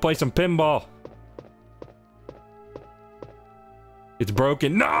 I want to play some pinball. It's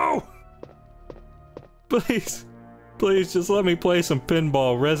broken. No! Please. Please, just let me play some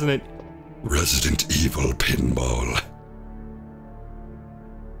pinball. Resident Evil pinball.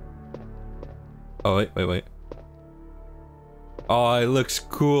 Oh, wait. Oh, it looks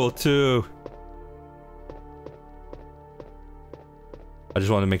cool, too. I just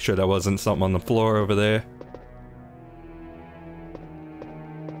wanted to make sure that wasn't something on the floor over there.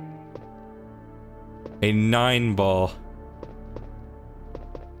 A 9-ball.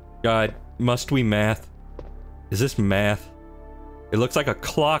 God, must we math? Is this math? It looks like a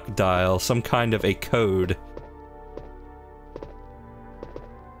clock dial, some kind of a code.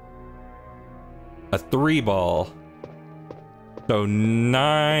 A 3-ball. So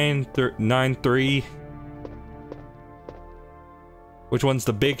 9-3. Which one's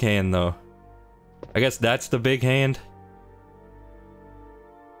the big hand, though? I guess that's the big hand.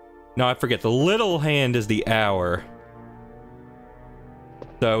 No, I forget. The little hand is the hour.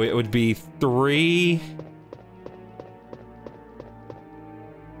 So it would be 3...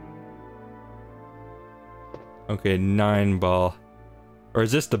 Okay, 9-ball. Or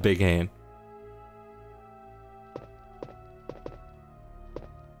is this the big hand?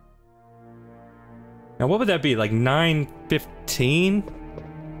 Now what would that be? Like 9-15?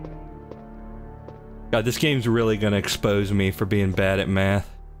 God, this game's really gonna expose me for being bad at math.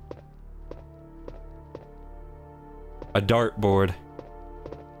 A dartboard.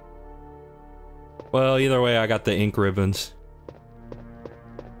 Well, either way, I got the ink ribbons.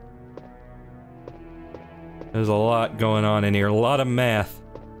 There's a lot going on in here. A lot of math.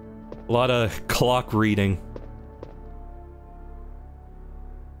 A lot of clock reading.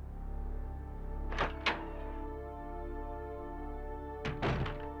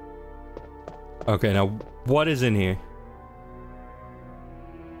 Okay, now, what is in here?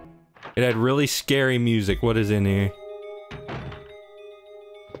 It had really scary music. What is in here?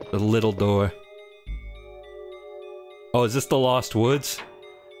 The little door. Oh, is this the Lost Woods?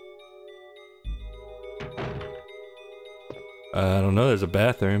 I don't know, there's a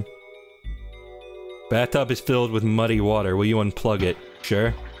bathroom. Bathtub is filled with muddy water. Will you unplug it?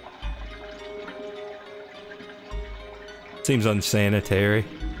 Sure. Seems unsanitary.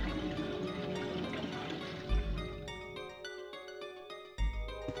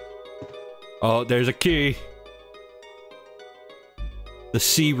 Oh, there's a key. The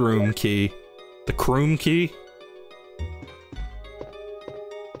C room key. The croom key?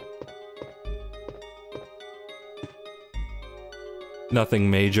 Nothing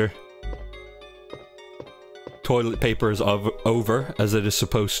major. Toilet paper is over, as it is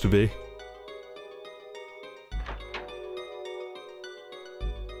supposed to be.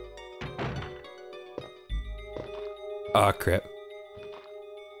 Ah, crap.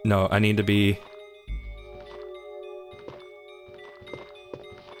 No, I need to be...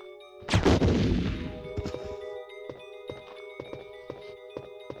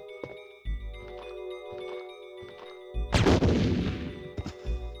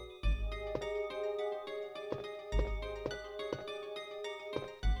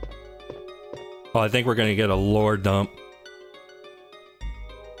 Oh, I think we're gonna get a lore dump.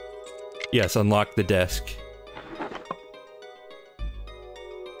 Yes, unlock the desk.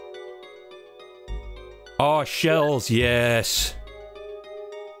 Oh, shells, yes.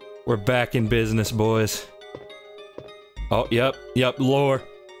 We're back in business, boys. Oh, yep, lore.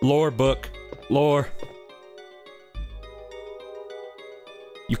 Lore book. Lore.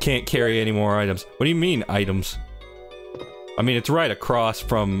 You can't carry any more items. What do you mean, items? I mean, it's right across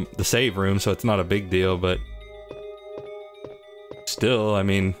from the save room, so it's not a big deal, but... Still, I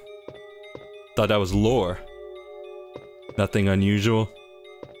mean... Thought that was lore. Nothing unusual.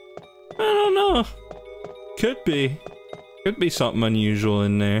 I don't know. Could be. Could be something unusual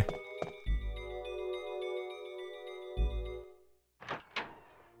in there.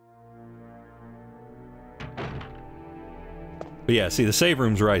 But yeah, see, the save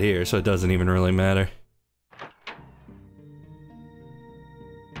room's right here, so it doesn't even really matter.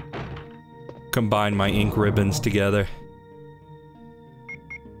 Combine my ink ribbons together.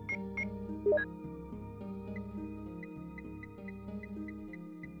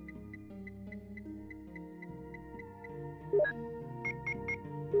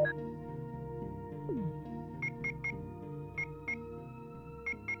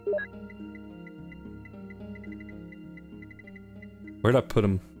 Where'd I put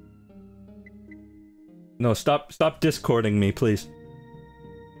him? No, stop discording me, please.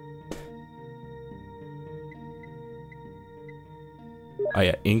 Oh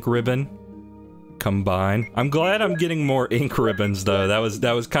yeah, ink ribbon. Combine. I'm glad I'm getting more ink ribbons though. That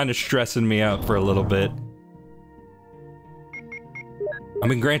was kind of stressing me out for a little bit. I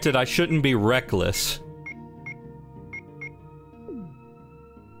mean, granted, I shouldn't be reckless.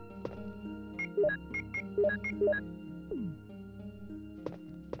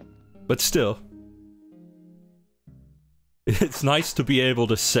 But still. It's nice to be able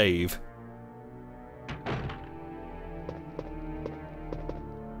to save.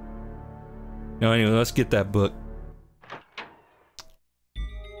 No, anyway, let's get that book.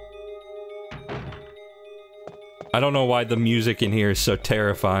 I don't know why the music in here is so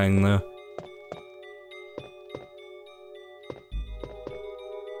terrifying, though.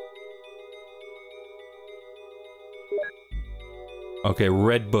 Okay,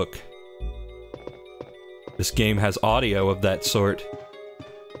 red book. This game has audio of that sort.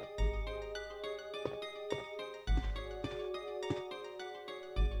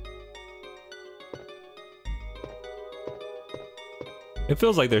 It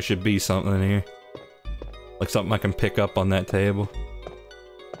feels like there should be something in here. Like something I can pick up on that table.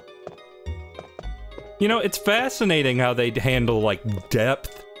 You know, it's fascinating how they handle, like,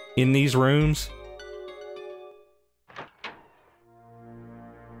 depth in these rooms.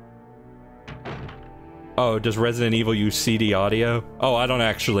 Oh, does Resident Evil use CD audio? Oh, I don't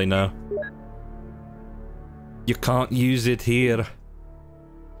actually know. You can't use it here.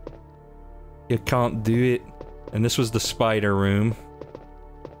 You can't do it. And this was the spider room.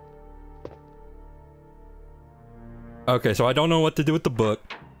 Okay, so I don't know what to do with the book.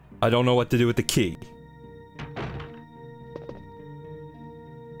 I don't know what to do with the key.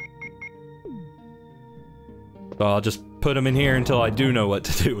 So I'll just put them in here until I do know what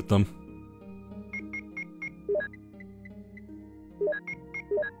to do with them.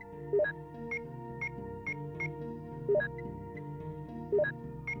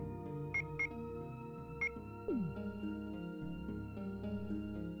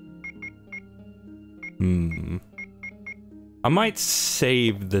 I might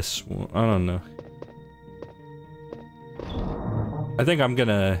save this one. I don't know. I think I'm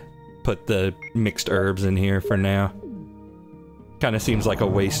gonna put the mixed herbs in here for now. Kinda seems like a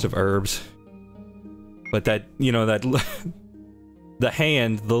waste of herbs. But that, you know, that... the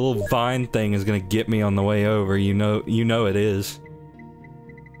hand, the little vine thing is gonna get me on the way over. You know it is.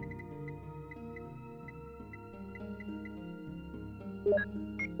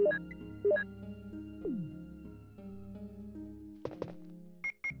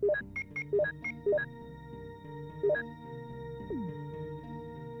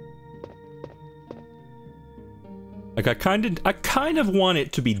 Like, I kind of want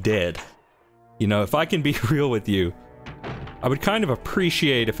it to be dead. You know, if I can be real with you, I would kind of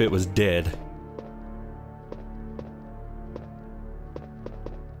appreciate if it was dead.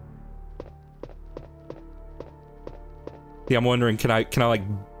 See, I'm wondering, can I like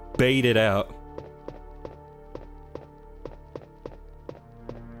bait it out?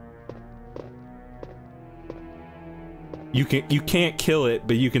 You can't kill it,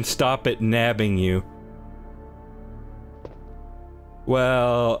 but you can stop it nabbing you.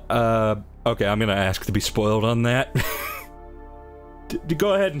 Well, okay, I'm gonna ask to be spoiled on that.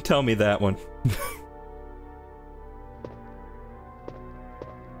 Go ahead and tell me that one.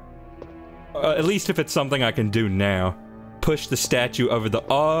 At least if it's something I can do now. Push the statue over the...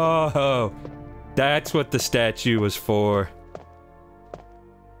 Oh! That's what the statue was for.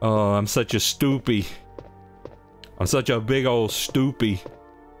 Oh, I'm such a stoopy. I'm such a big old stoopy.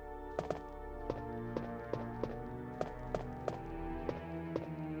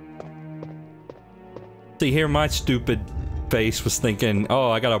 See, here my stupid face was thinking,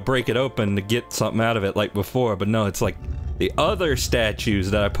 oh, I gotta break it open to get something out of it like before, but no, it's like the other statues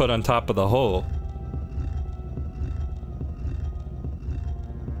that I put on top of the hole.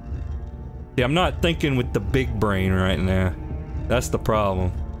 See, I'm not thinking with the big brain right now. That's the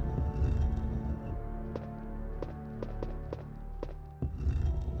problem.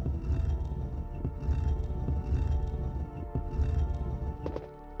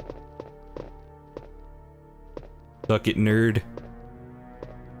 Suck it, nerd.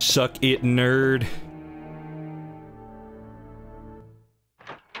 Suck it, nerd.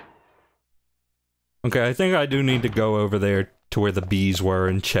 Okay, I think I do need to go over there to where the bees were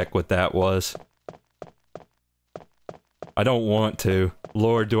and check what that was. I don't want to.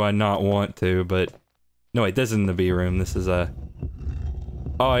 Lord, do I not want to, but... No, wait, this isn't the bee room. This is a...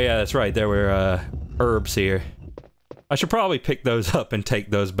 Oh yeah, that's right. There were herbs here. I should probably pick those up and take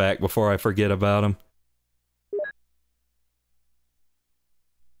those back before I forget about them.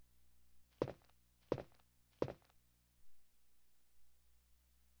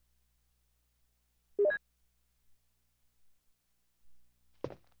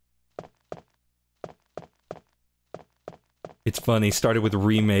 It's funny, started with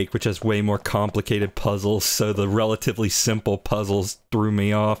Remake, which has way more complicated puzzles, so the relatively simple puzzles threw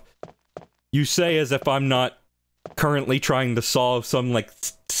me off. You say as if I'm not currently trying to solve some, like,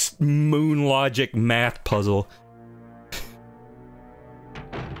 moon logic math puzzle.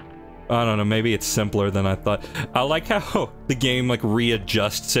 I don't know, maybe it's simpler than I thought. I like how the game, like,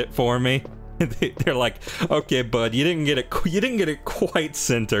 readjusts it for me. They're like, okay, bud, you didn't get it quite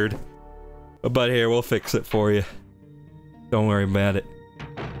centered. But here, we'll fix it for you. Don't worry about it.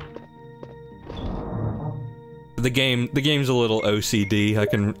 The game's a little OCD.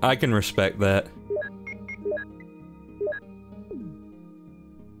 I can respect that.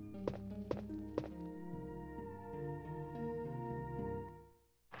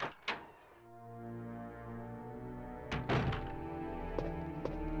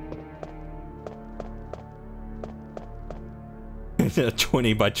 A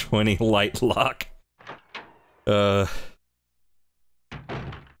 20 by 20 light lock.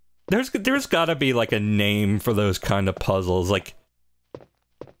 There's gotta be like a name for those kind of puzzles, like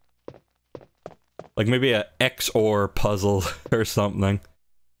maybe a XOR puzzle or something.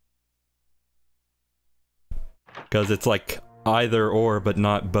 Because it's like either or but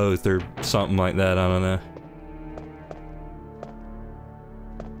not both or something like that, I don't know.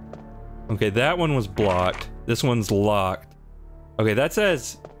 Okay, that one was blocked. This one's locked. Okay, that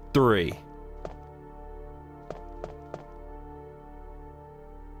says 3.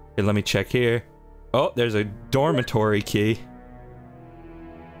 Okay, let me check here. Oh, there's a dormitory key.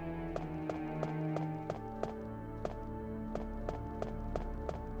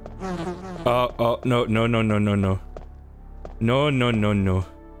 Oh, no. No.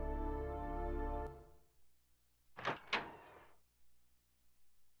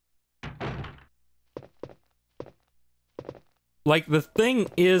 Like, the thing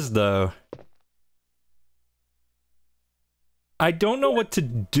is, though, I don't know what to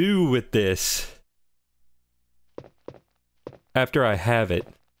do with this after I have it.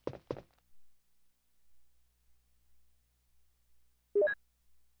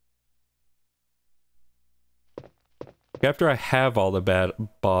 After I have all the bad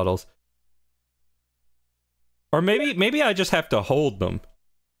bottles. Or maybe I just have to hold them.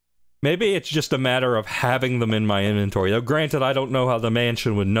 Maybe it's just a matter of having them in my inventory. Though granted, I don't know how the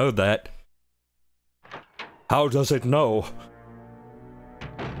mansion would know that. How does it know?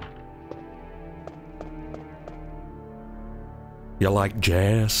 You like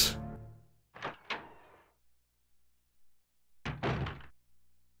jazz?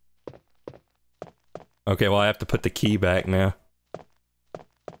 Okay, well I have to put the key back now.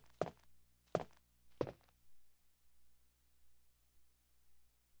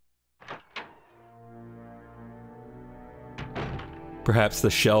 Perhaps the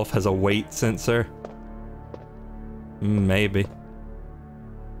shelf has a weight sensor? Maybe.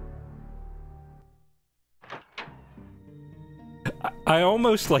 I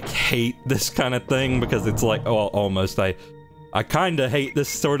almost, like, hate this kind of thing because it's like, oh, almost, I kinda hate this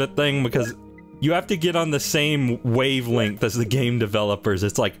sort of thing because you have to get on the same wavelength as the game developers.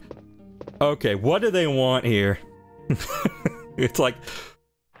 It's like, okay, what do they want here? It's like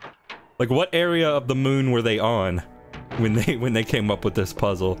what area of the moon were they on when they came up with this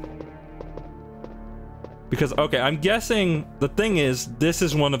puzzle? Because, okay, I'm guessing the thing is, this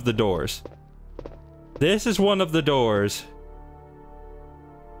is one of the doors. This is one of the doors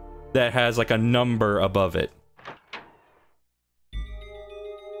that has, like, a number above it.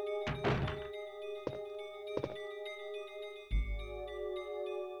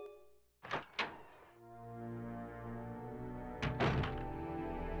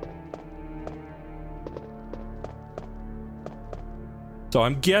 So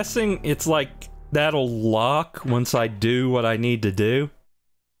I'm guessing it's like, that'll lock once I do what I need to do.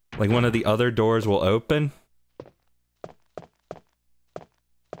 Like, one of the other doors will open.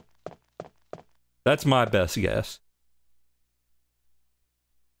 That's my best guess.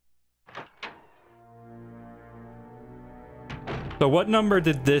 So what number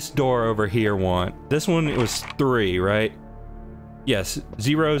did this door over here want? This one, it was 3, right? Yes,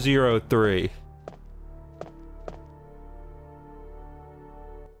 003.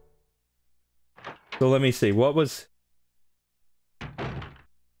 So let me see, what was...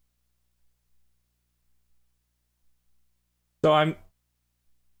 So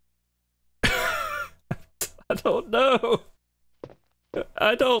I don't know.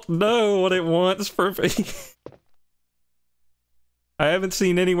 I don't know what it wants for me. I haven't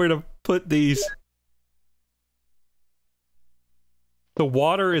seen anywhere to put these. The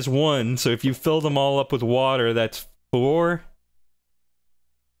water is 1, so if you fill them all up with water, that's 4.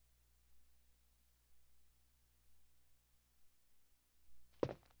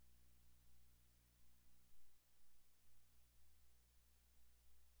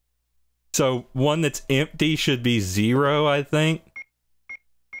 So one that's empty should be 0, I think.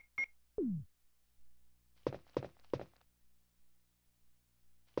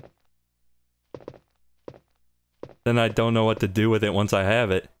 Then I don't know what to do with it once I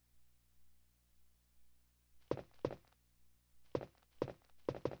have it.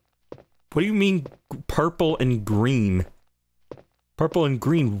 What do you mean purple and green? Purple and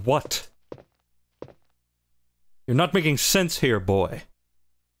green what? You're not making sense here, boy.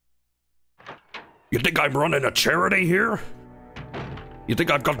 You think I'm running a charity here? You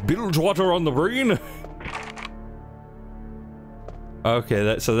think I've got Bilgewater on the brain?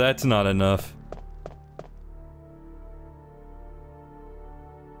 Okay, so that's not enough.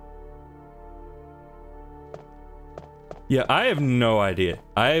 Yeah, I have no idea.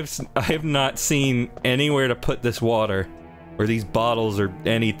 I have not seen anywhere to put this water, or these bottles, or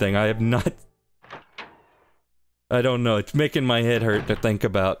anything. I have not. I don't know. It's making my head hurt to think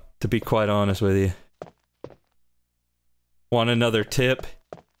about, to be quite honest with you. Want another tip?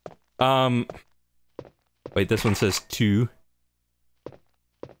 Wait, this one says 2.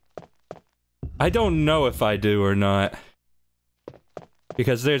 I don't know if I do or not.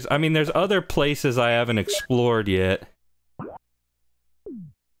 Because there's other places I haven't explored yet.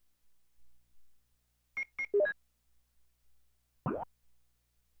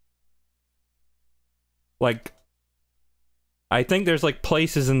 Like, I think there's like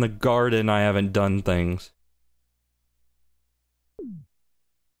places in the garden I haven't done things.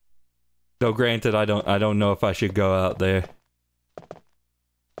 Though granted, I don't know if I should go out there.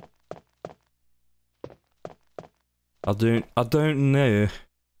 I don't know.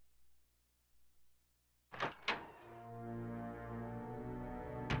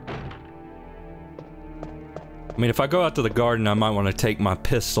 I mean, if I go out to the garden, I might want to take my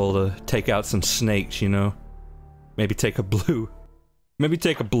pistol to take out some snakes, you know? Maybe take a blue. Maybe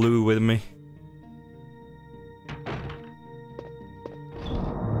take a blue with me.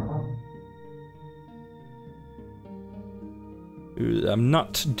 I'm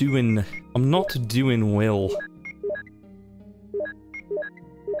not doing well.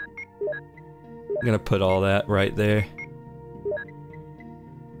 I'm gonna put all that right there.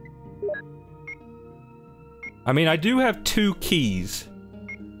 I mean, I do have 2 keys.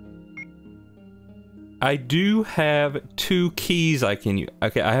 I do have 2 keys I can use.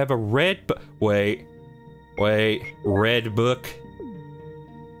 Okay, I have a red book. Wait, red book.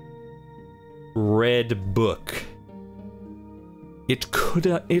 Red book. It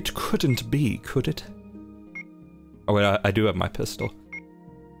couldn't be, could it? Oh wait, I do have my pistol.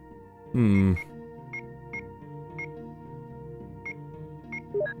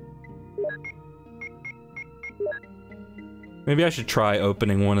 Maybe I should try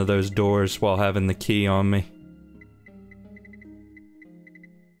opening one of those doors while having the key on me.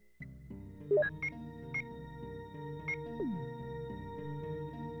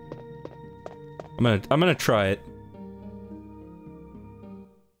 I'm gonna try it.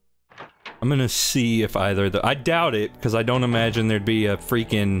 I'm gonna see if either the— I doubt it, because I don't imagine there'd be a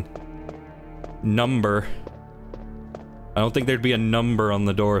freaking number. I don't think there'd be a number on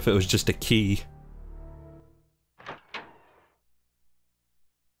the door if it was just a key.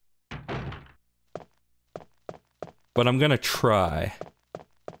 But I'm gonna try,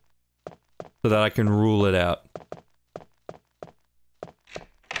 so that I can rule it out.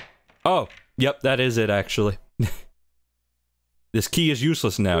 Oh, yep, that is it actually. This key is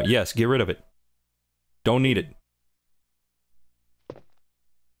useless now. Yes, get rid of it. Don't need it.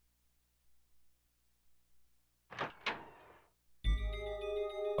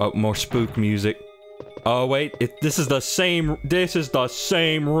 Oh, more spook music. Oh wait, this is the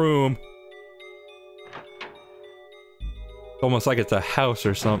same room. Almost like it's a house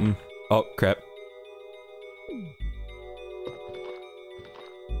or something. Oh, crap.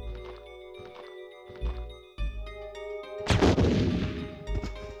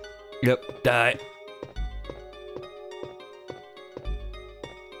 Yep, die.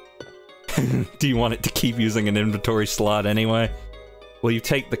 Do you want it to keep using an inventory slot anyway? Will you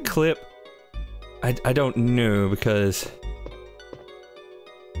take the clip? I don't know, because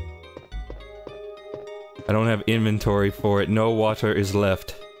I don't have inventory for it. No water is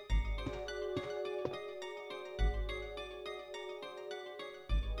left.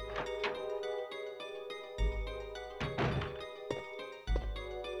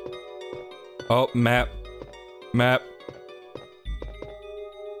 Oh, map. Map.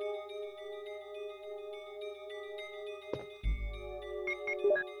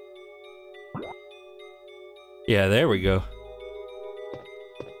 Yeah, there we go.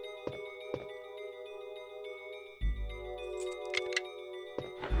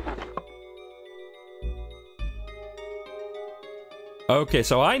 Okay,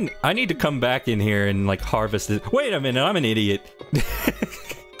 so I need to come back in here and like harvest it. Wait a minute, I'm an idiot.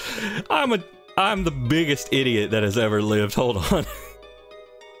 I'm the biggest idiot that has ever lived. Hold on.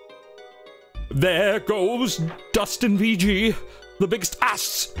 There goes DustinVG, the biggest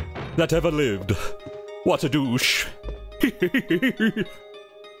ass that ever lived. What a douche.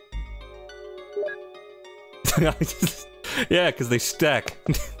 Yeah, because they stack.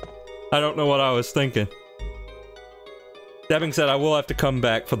 I don't know what I was thinking. That being said, I will have to come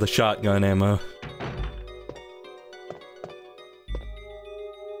back for the shotgun ammo.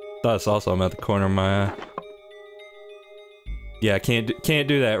 That's also I'm at the corner of my eye. Yeah, I can't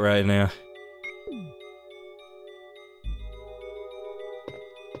do that right now.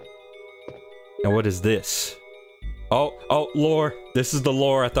 Now what is this? Oh, lore. This is the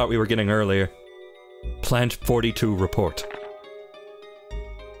lore I thought we were getting earlier. Plant 42 report.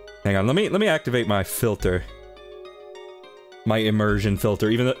 Hang on, let me activate my filter. My immersion filter,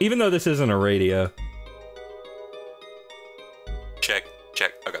 even though this isn't a radio. Check,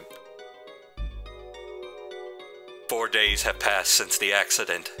 okay. 4 days have passed since the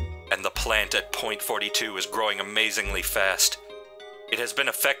accident, and the plant at point 42 is growing amazingly fast. It has been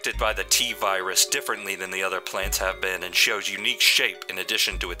affected by the T-virus differently than the other plants have been, and shows unique shape in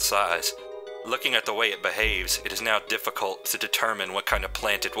addition to its size. Looking at the way it behaves, it is now difficult to determine what kind of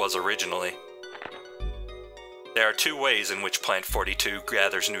plant it was originally. There are two ways in which Plant 42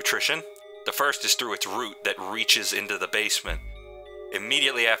 gathers nutrition. The first is through its root that reaches into the basement.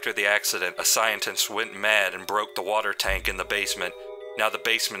 Immediately after the accident, a scientist went mad and broke the water tank in the basement. Now the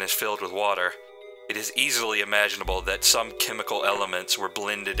basement is filled with water. It is easily imaginable that some chemical elements were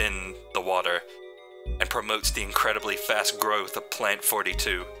blended in the water and promotes the incredibly fast growth of Plant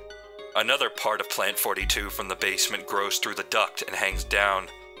 42. Another part of Plant 42 from the basement grows through the duct and hangs down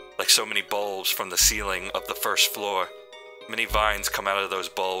like so many bulbs from the ceiling of the first floor. Many vines come out of those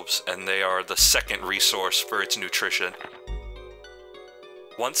bulbs, and they are the second resource for its nutrition.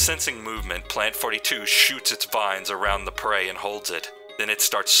 Once sensing movement, Plant 42 shoots its vines around the prey and holds it. Then it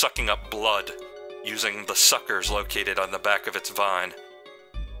starts sucking up blood, using the suckers located on the back of its vine.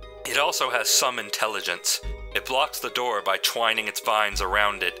 It also has some intelligence. It blocks the door by twining its vines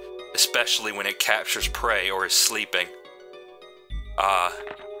around it, especially when it captures prey or is sleeping. Ah,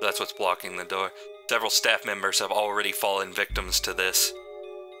 that's what's blocking the door. Several staff members have already fallen victims to this.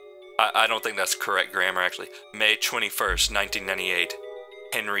 I don't think that's correct grammar, actually. May 21st, 1998.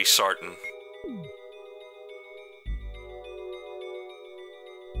 Henry Sarton.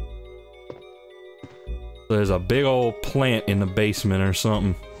 There's a big old plant in the basement or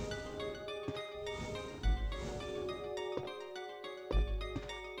something.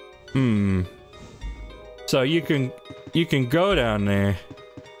 So you can go down there.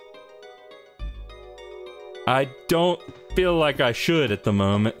 I don't feel like I should at the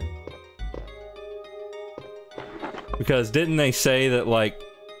moment. Because didn't they say that, like,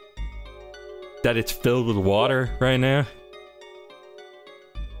 that it's filled with water right now?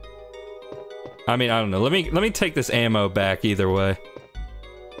 I mean, I don't know. Let me take this ammo back either way.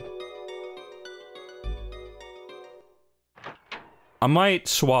 I might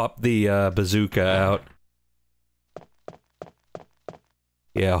swap the bazooka out.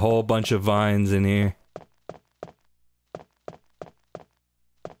 Yeah, a whole bunch of vines in here.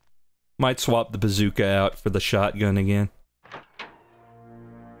 Might swap the bazooka out for the shotgun again.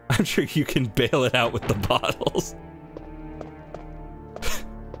 I'm sure you can bail it out with the bottles.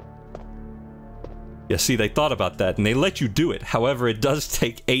 Yeah, see, they thought about that, and they let you do it. However, it does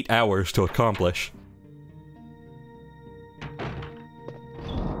take 8 hours to accomplish.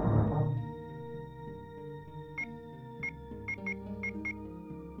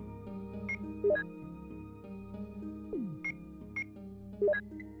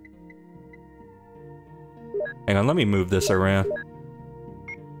 Hang on, let me move this around.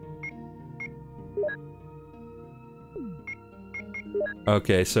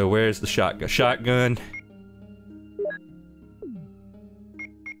 Okay, so where's the shotgun? Shotgun.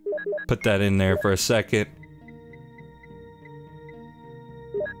 Put that in there for a second.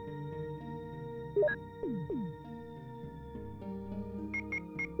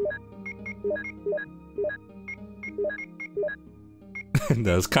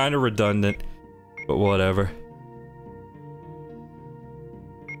 That was kind of redundant, but whatever.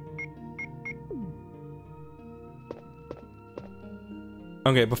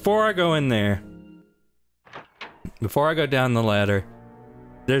 Okay, before I go in there, before I go down the ladder,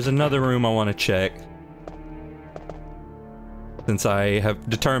 there's another room I want to check. Since I have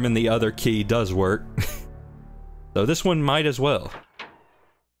determined the other key does work. So this one might as well.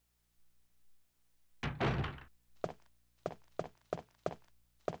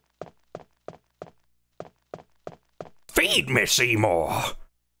 Feed me, Seymour!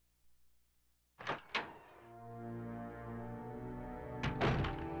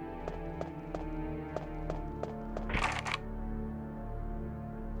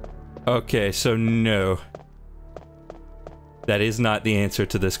 Okay, so no. That is not the answer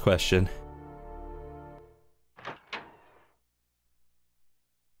to this question.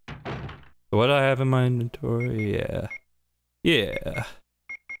 What do I have in my inventory? Yeah. Yeah.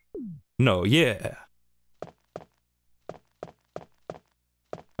 No, yeah.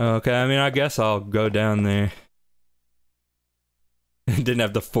 Okay, I mean, I guess I'll go down there. Didn't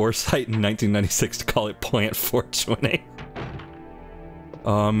have the foresight in 1996 to call it Plant 420.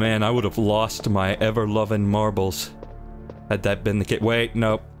 Oh man, I would have lost my ever-loving marbles. Had that been the case. Wait,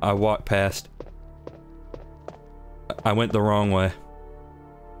 nope. I walked past. I went the wrong way.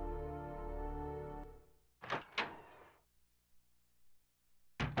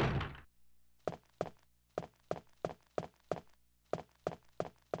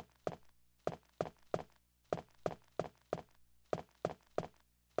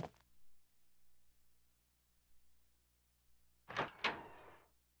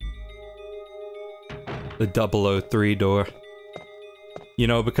 The 003 door. You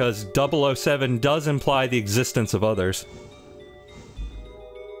know, because 007 does imply the existence of others.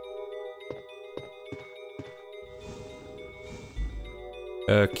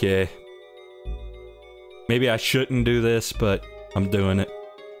 Okay. Maybe I shouldn't do this, but I'm doing it.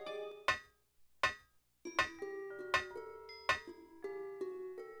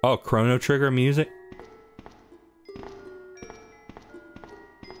 Oh, Chrono Trigger music?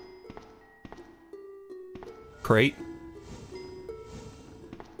 Crate?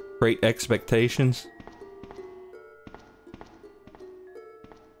 Great expectations?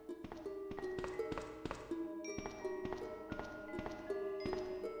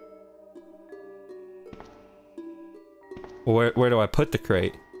 Where do I put the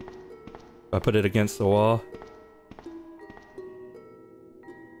crate? Do I put it against the wall?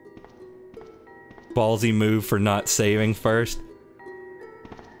 Ballsy move for not saving first.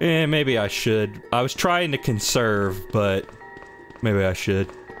 Eh, maybe I should. I was trying to conserve, but maybe I should.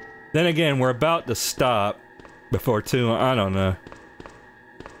 Then again, we're about to stop before too long. I don't know.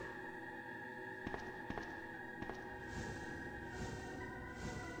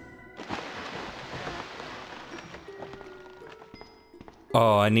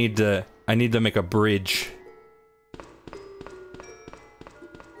 Oh, I need to make a bridge.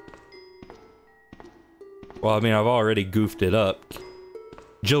 Well, I mean, I've already goofed it up.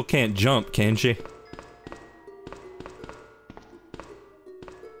 Jill can't jump, can she?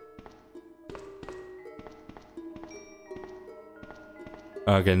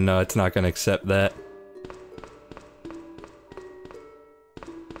 Okay, no, it's not gonna accept that.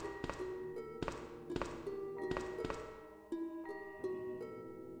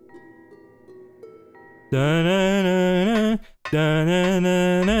 Da-na-na-na,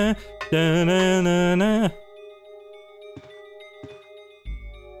 da-na-na-na, da-na-na-na.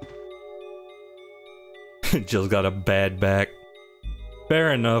 Jill's got a bad back.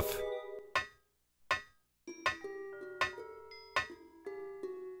 Fair enough.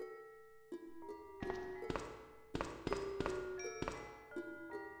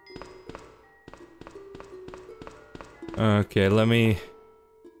 Okay, let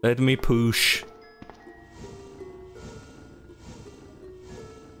me push.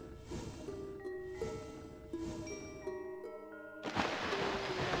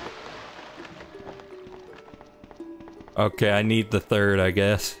 Okay, I need the third, I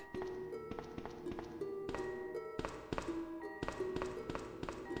guess.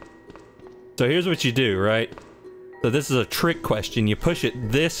 So here's what you do, right? So this is a trick question. You push it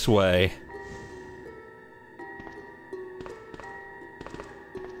this way.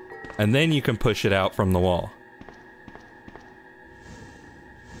 And then you can push it out from the wall.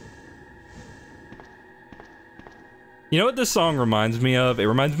 You know what this song reminds me of? It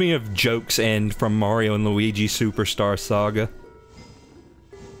reminds me of Joke's End from Mario and Luigi Superstar Saga.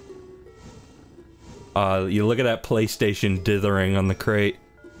 You look at that PlayStation dithering on the crate.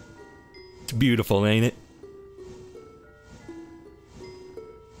 It's beautiful, ain't it?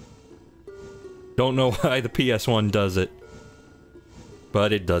 Don't know why the PS1 does it.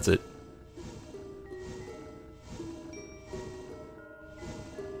 But it does it.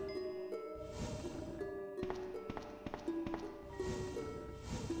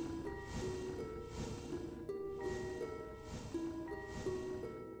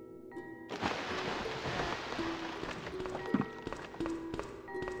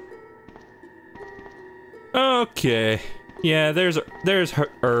 Okay. Yeah, there's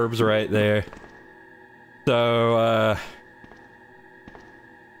herbs right there. So,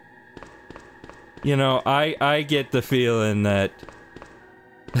 you know, I get the feeling that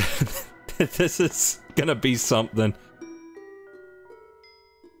this is gonna be something.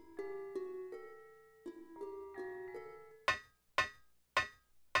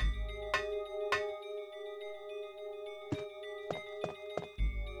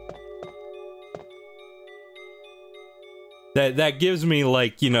 That gives me,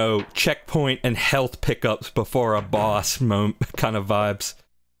 like, you know, checkpoint and health pickups before a boss kind of vibes.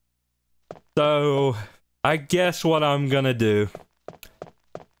 So, I guess what I'm gonna do,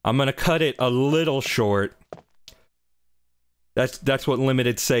 I'm gonna cut it a little short. That's what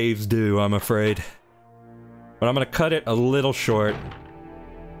limited saves do, I'm afraid. But I'm gonna cut it a little short.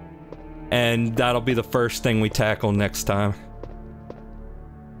 And that'll be the first thing we tackle next time.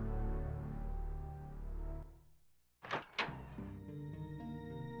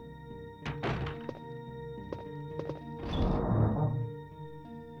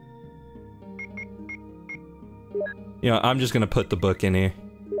 You know, I'm just gonna put the book in here.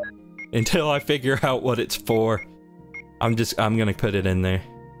 Until I figure out what it's for. I'm gonna put it in there.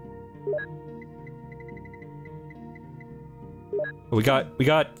 We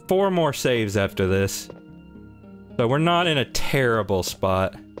got 4 more saves after this. So we're not in a terrible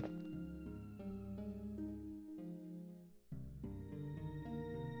spot.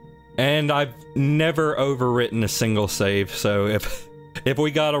 And I've never overwritten a single save, so if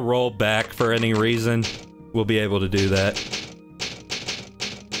we gotta roll back for any reason, we'll be able to do that.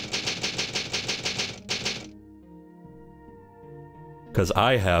 Because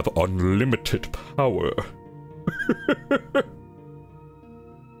I have unlimited power.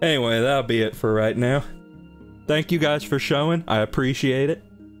 Anyway, that'll be it for right now. Thank you guys for showing. I appreciate it.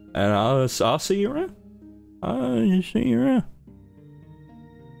 And I'll see you around. I'll see you around.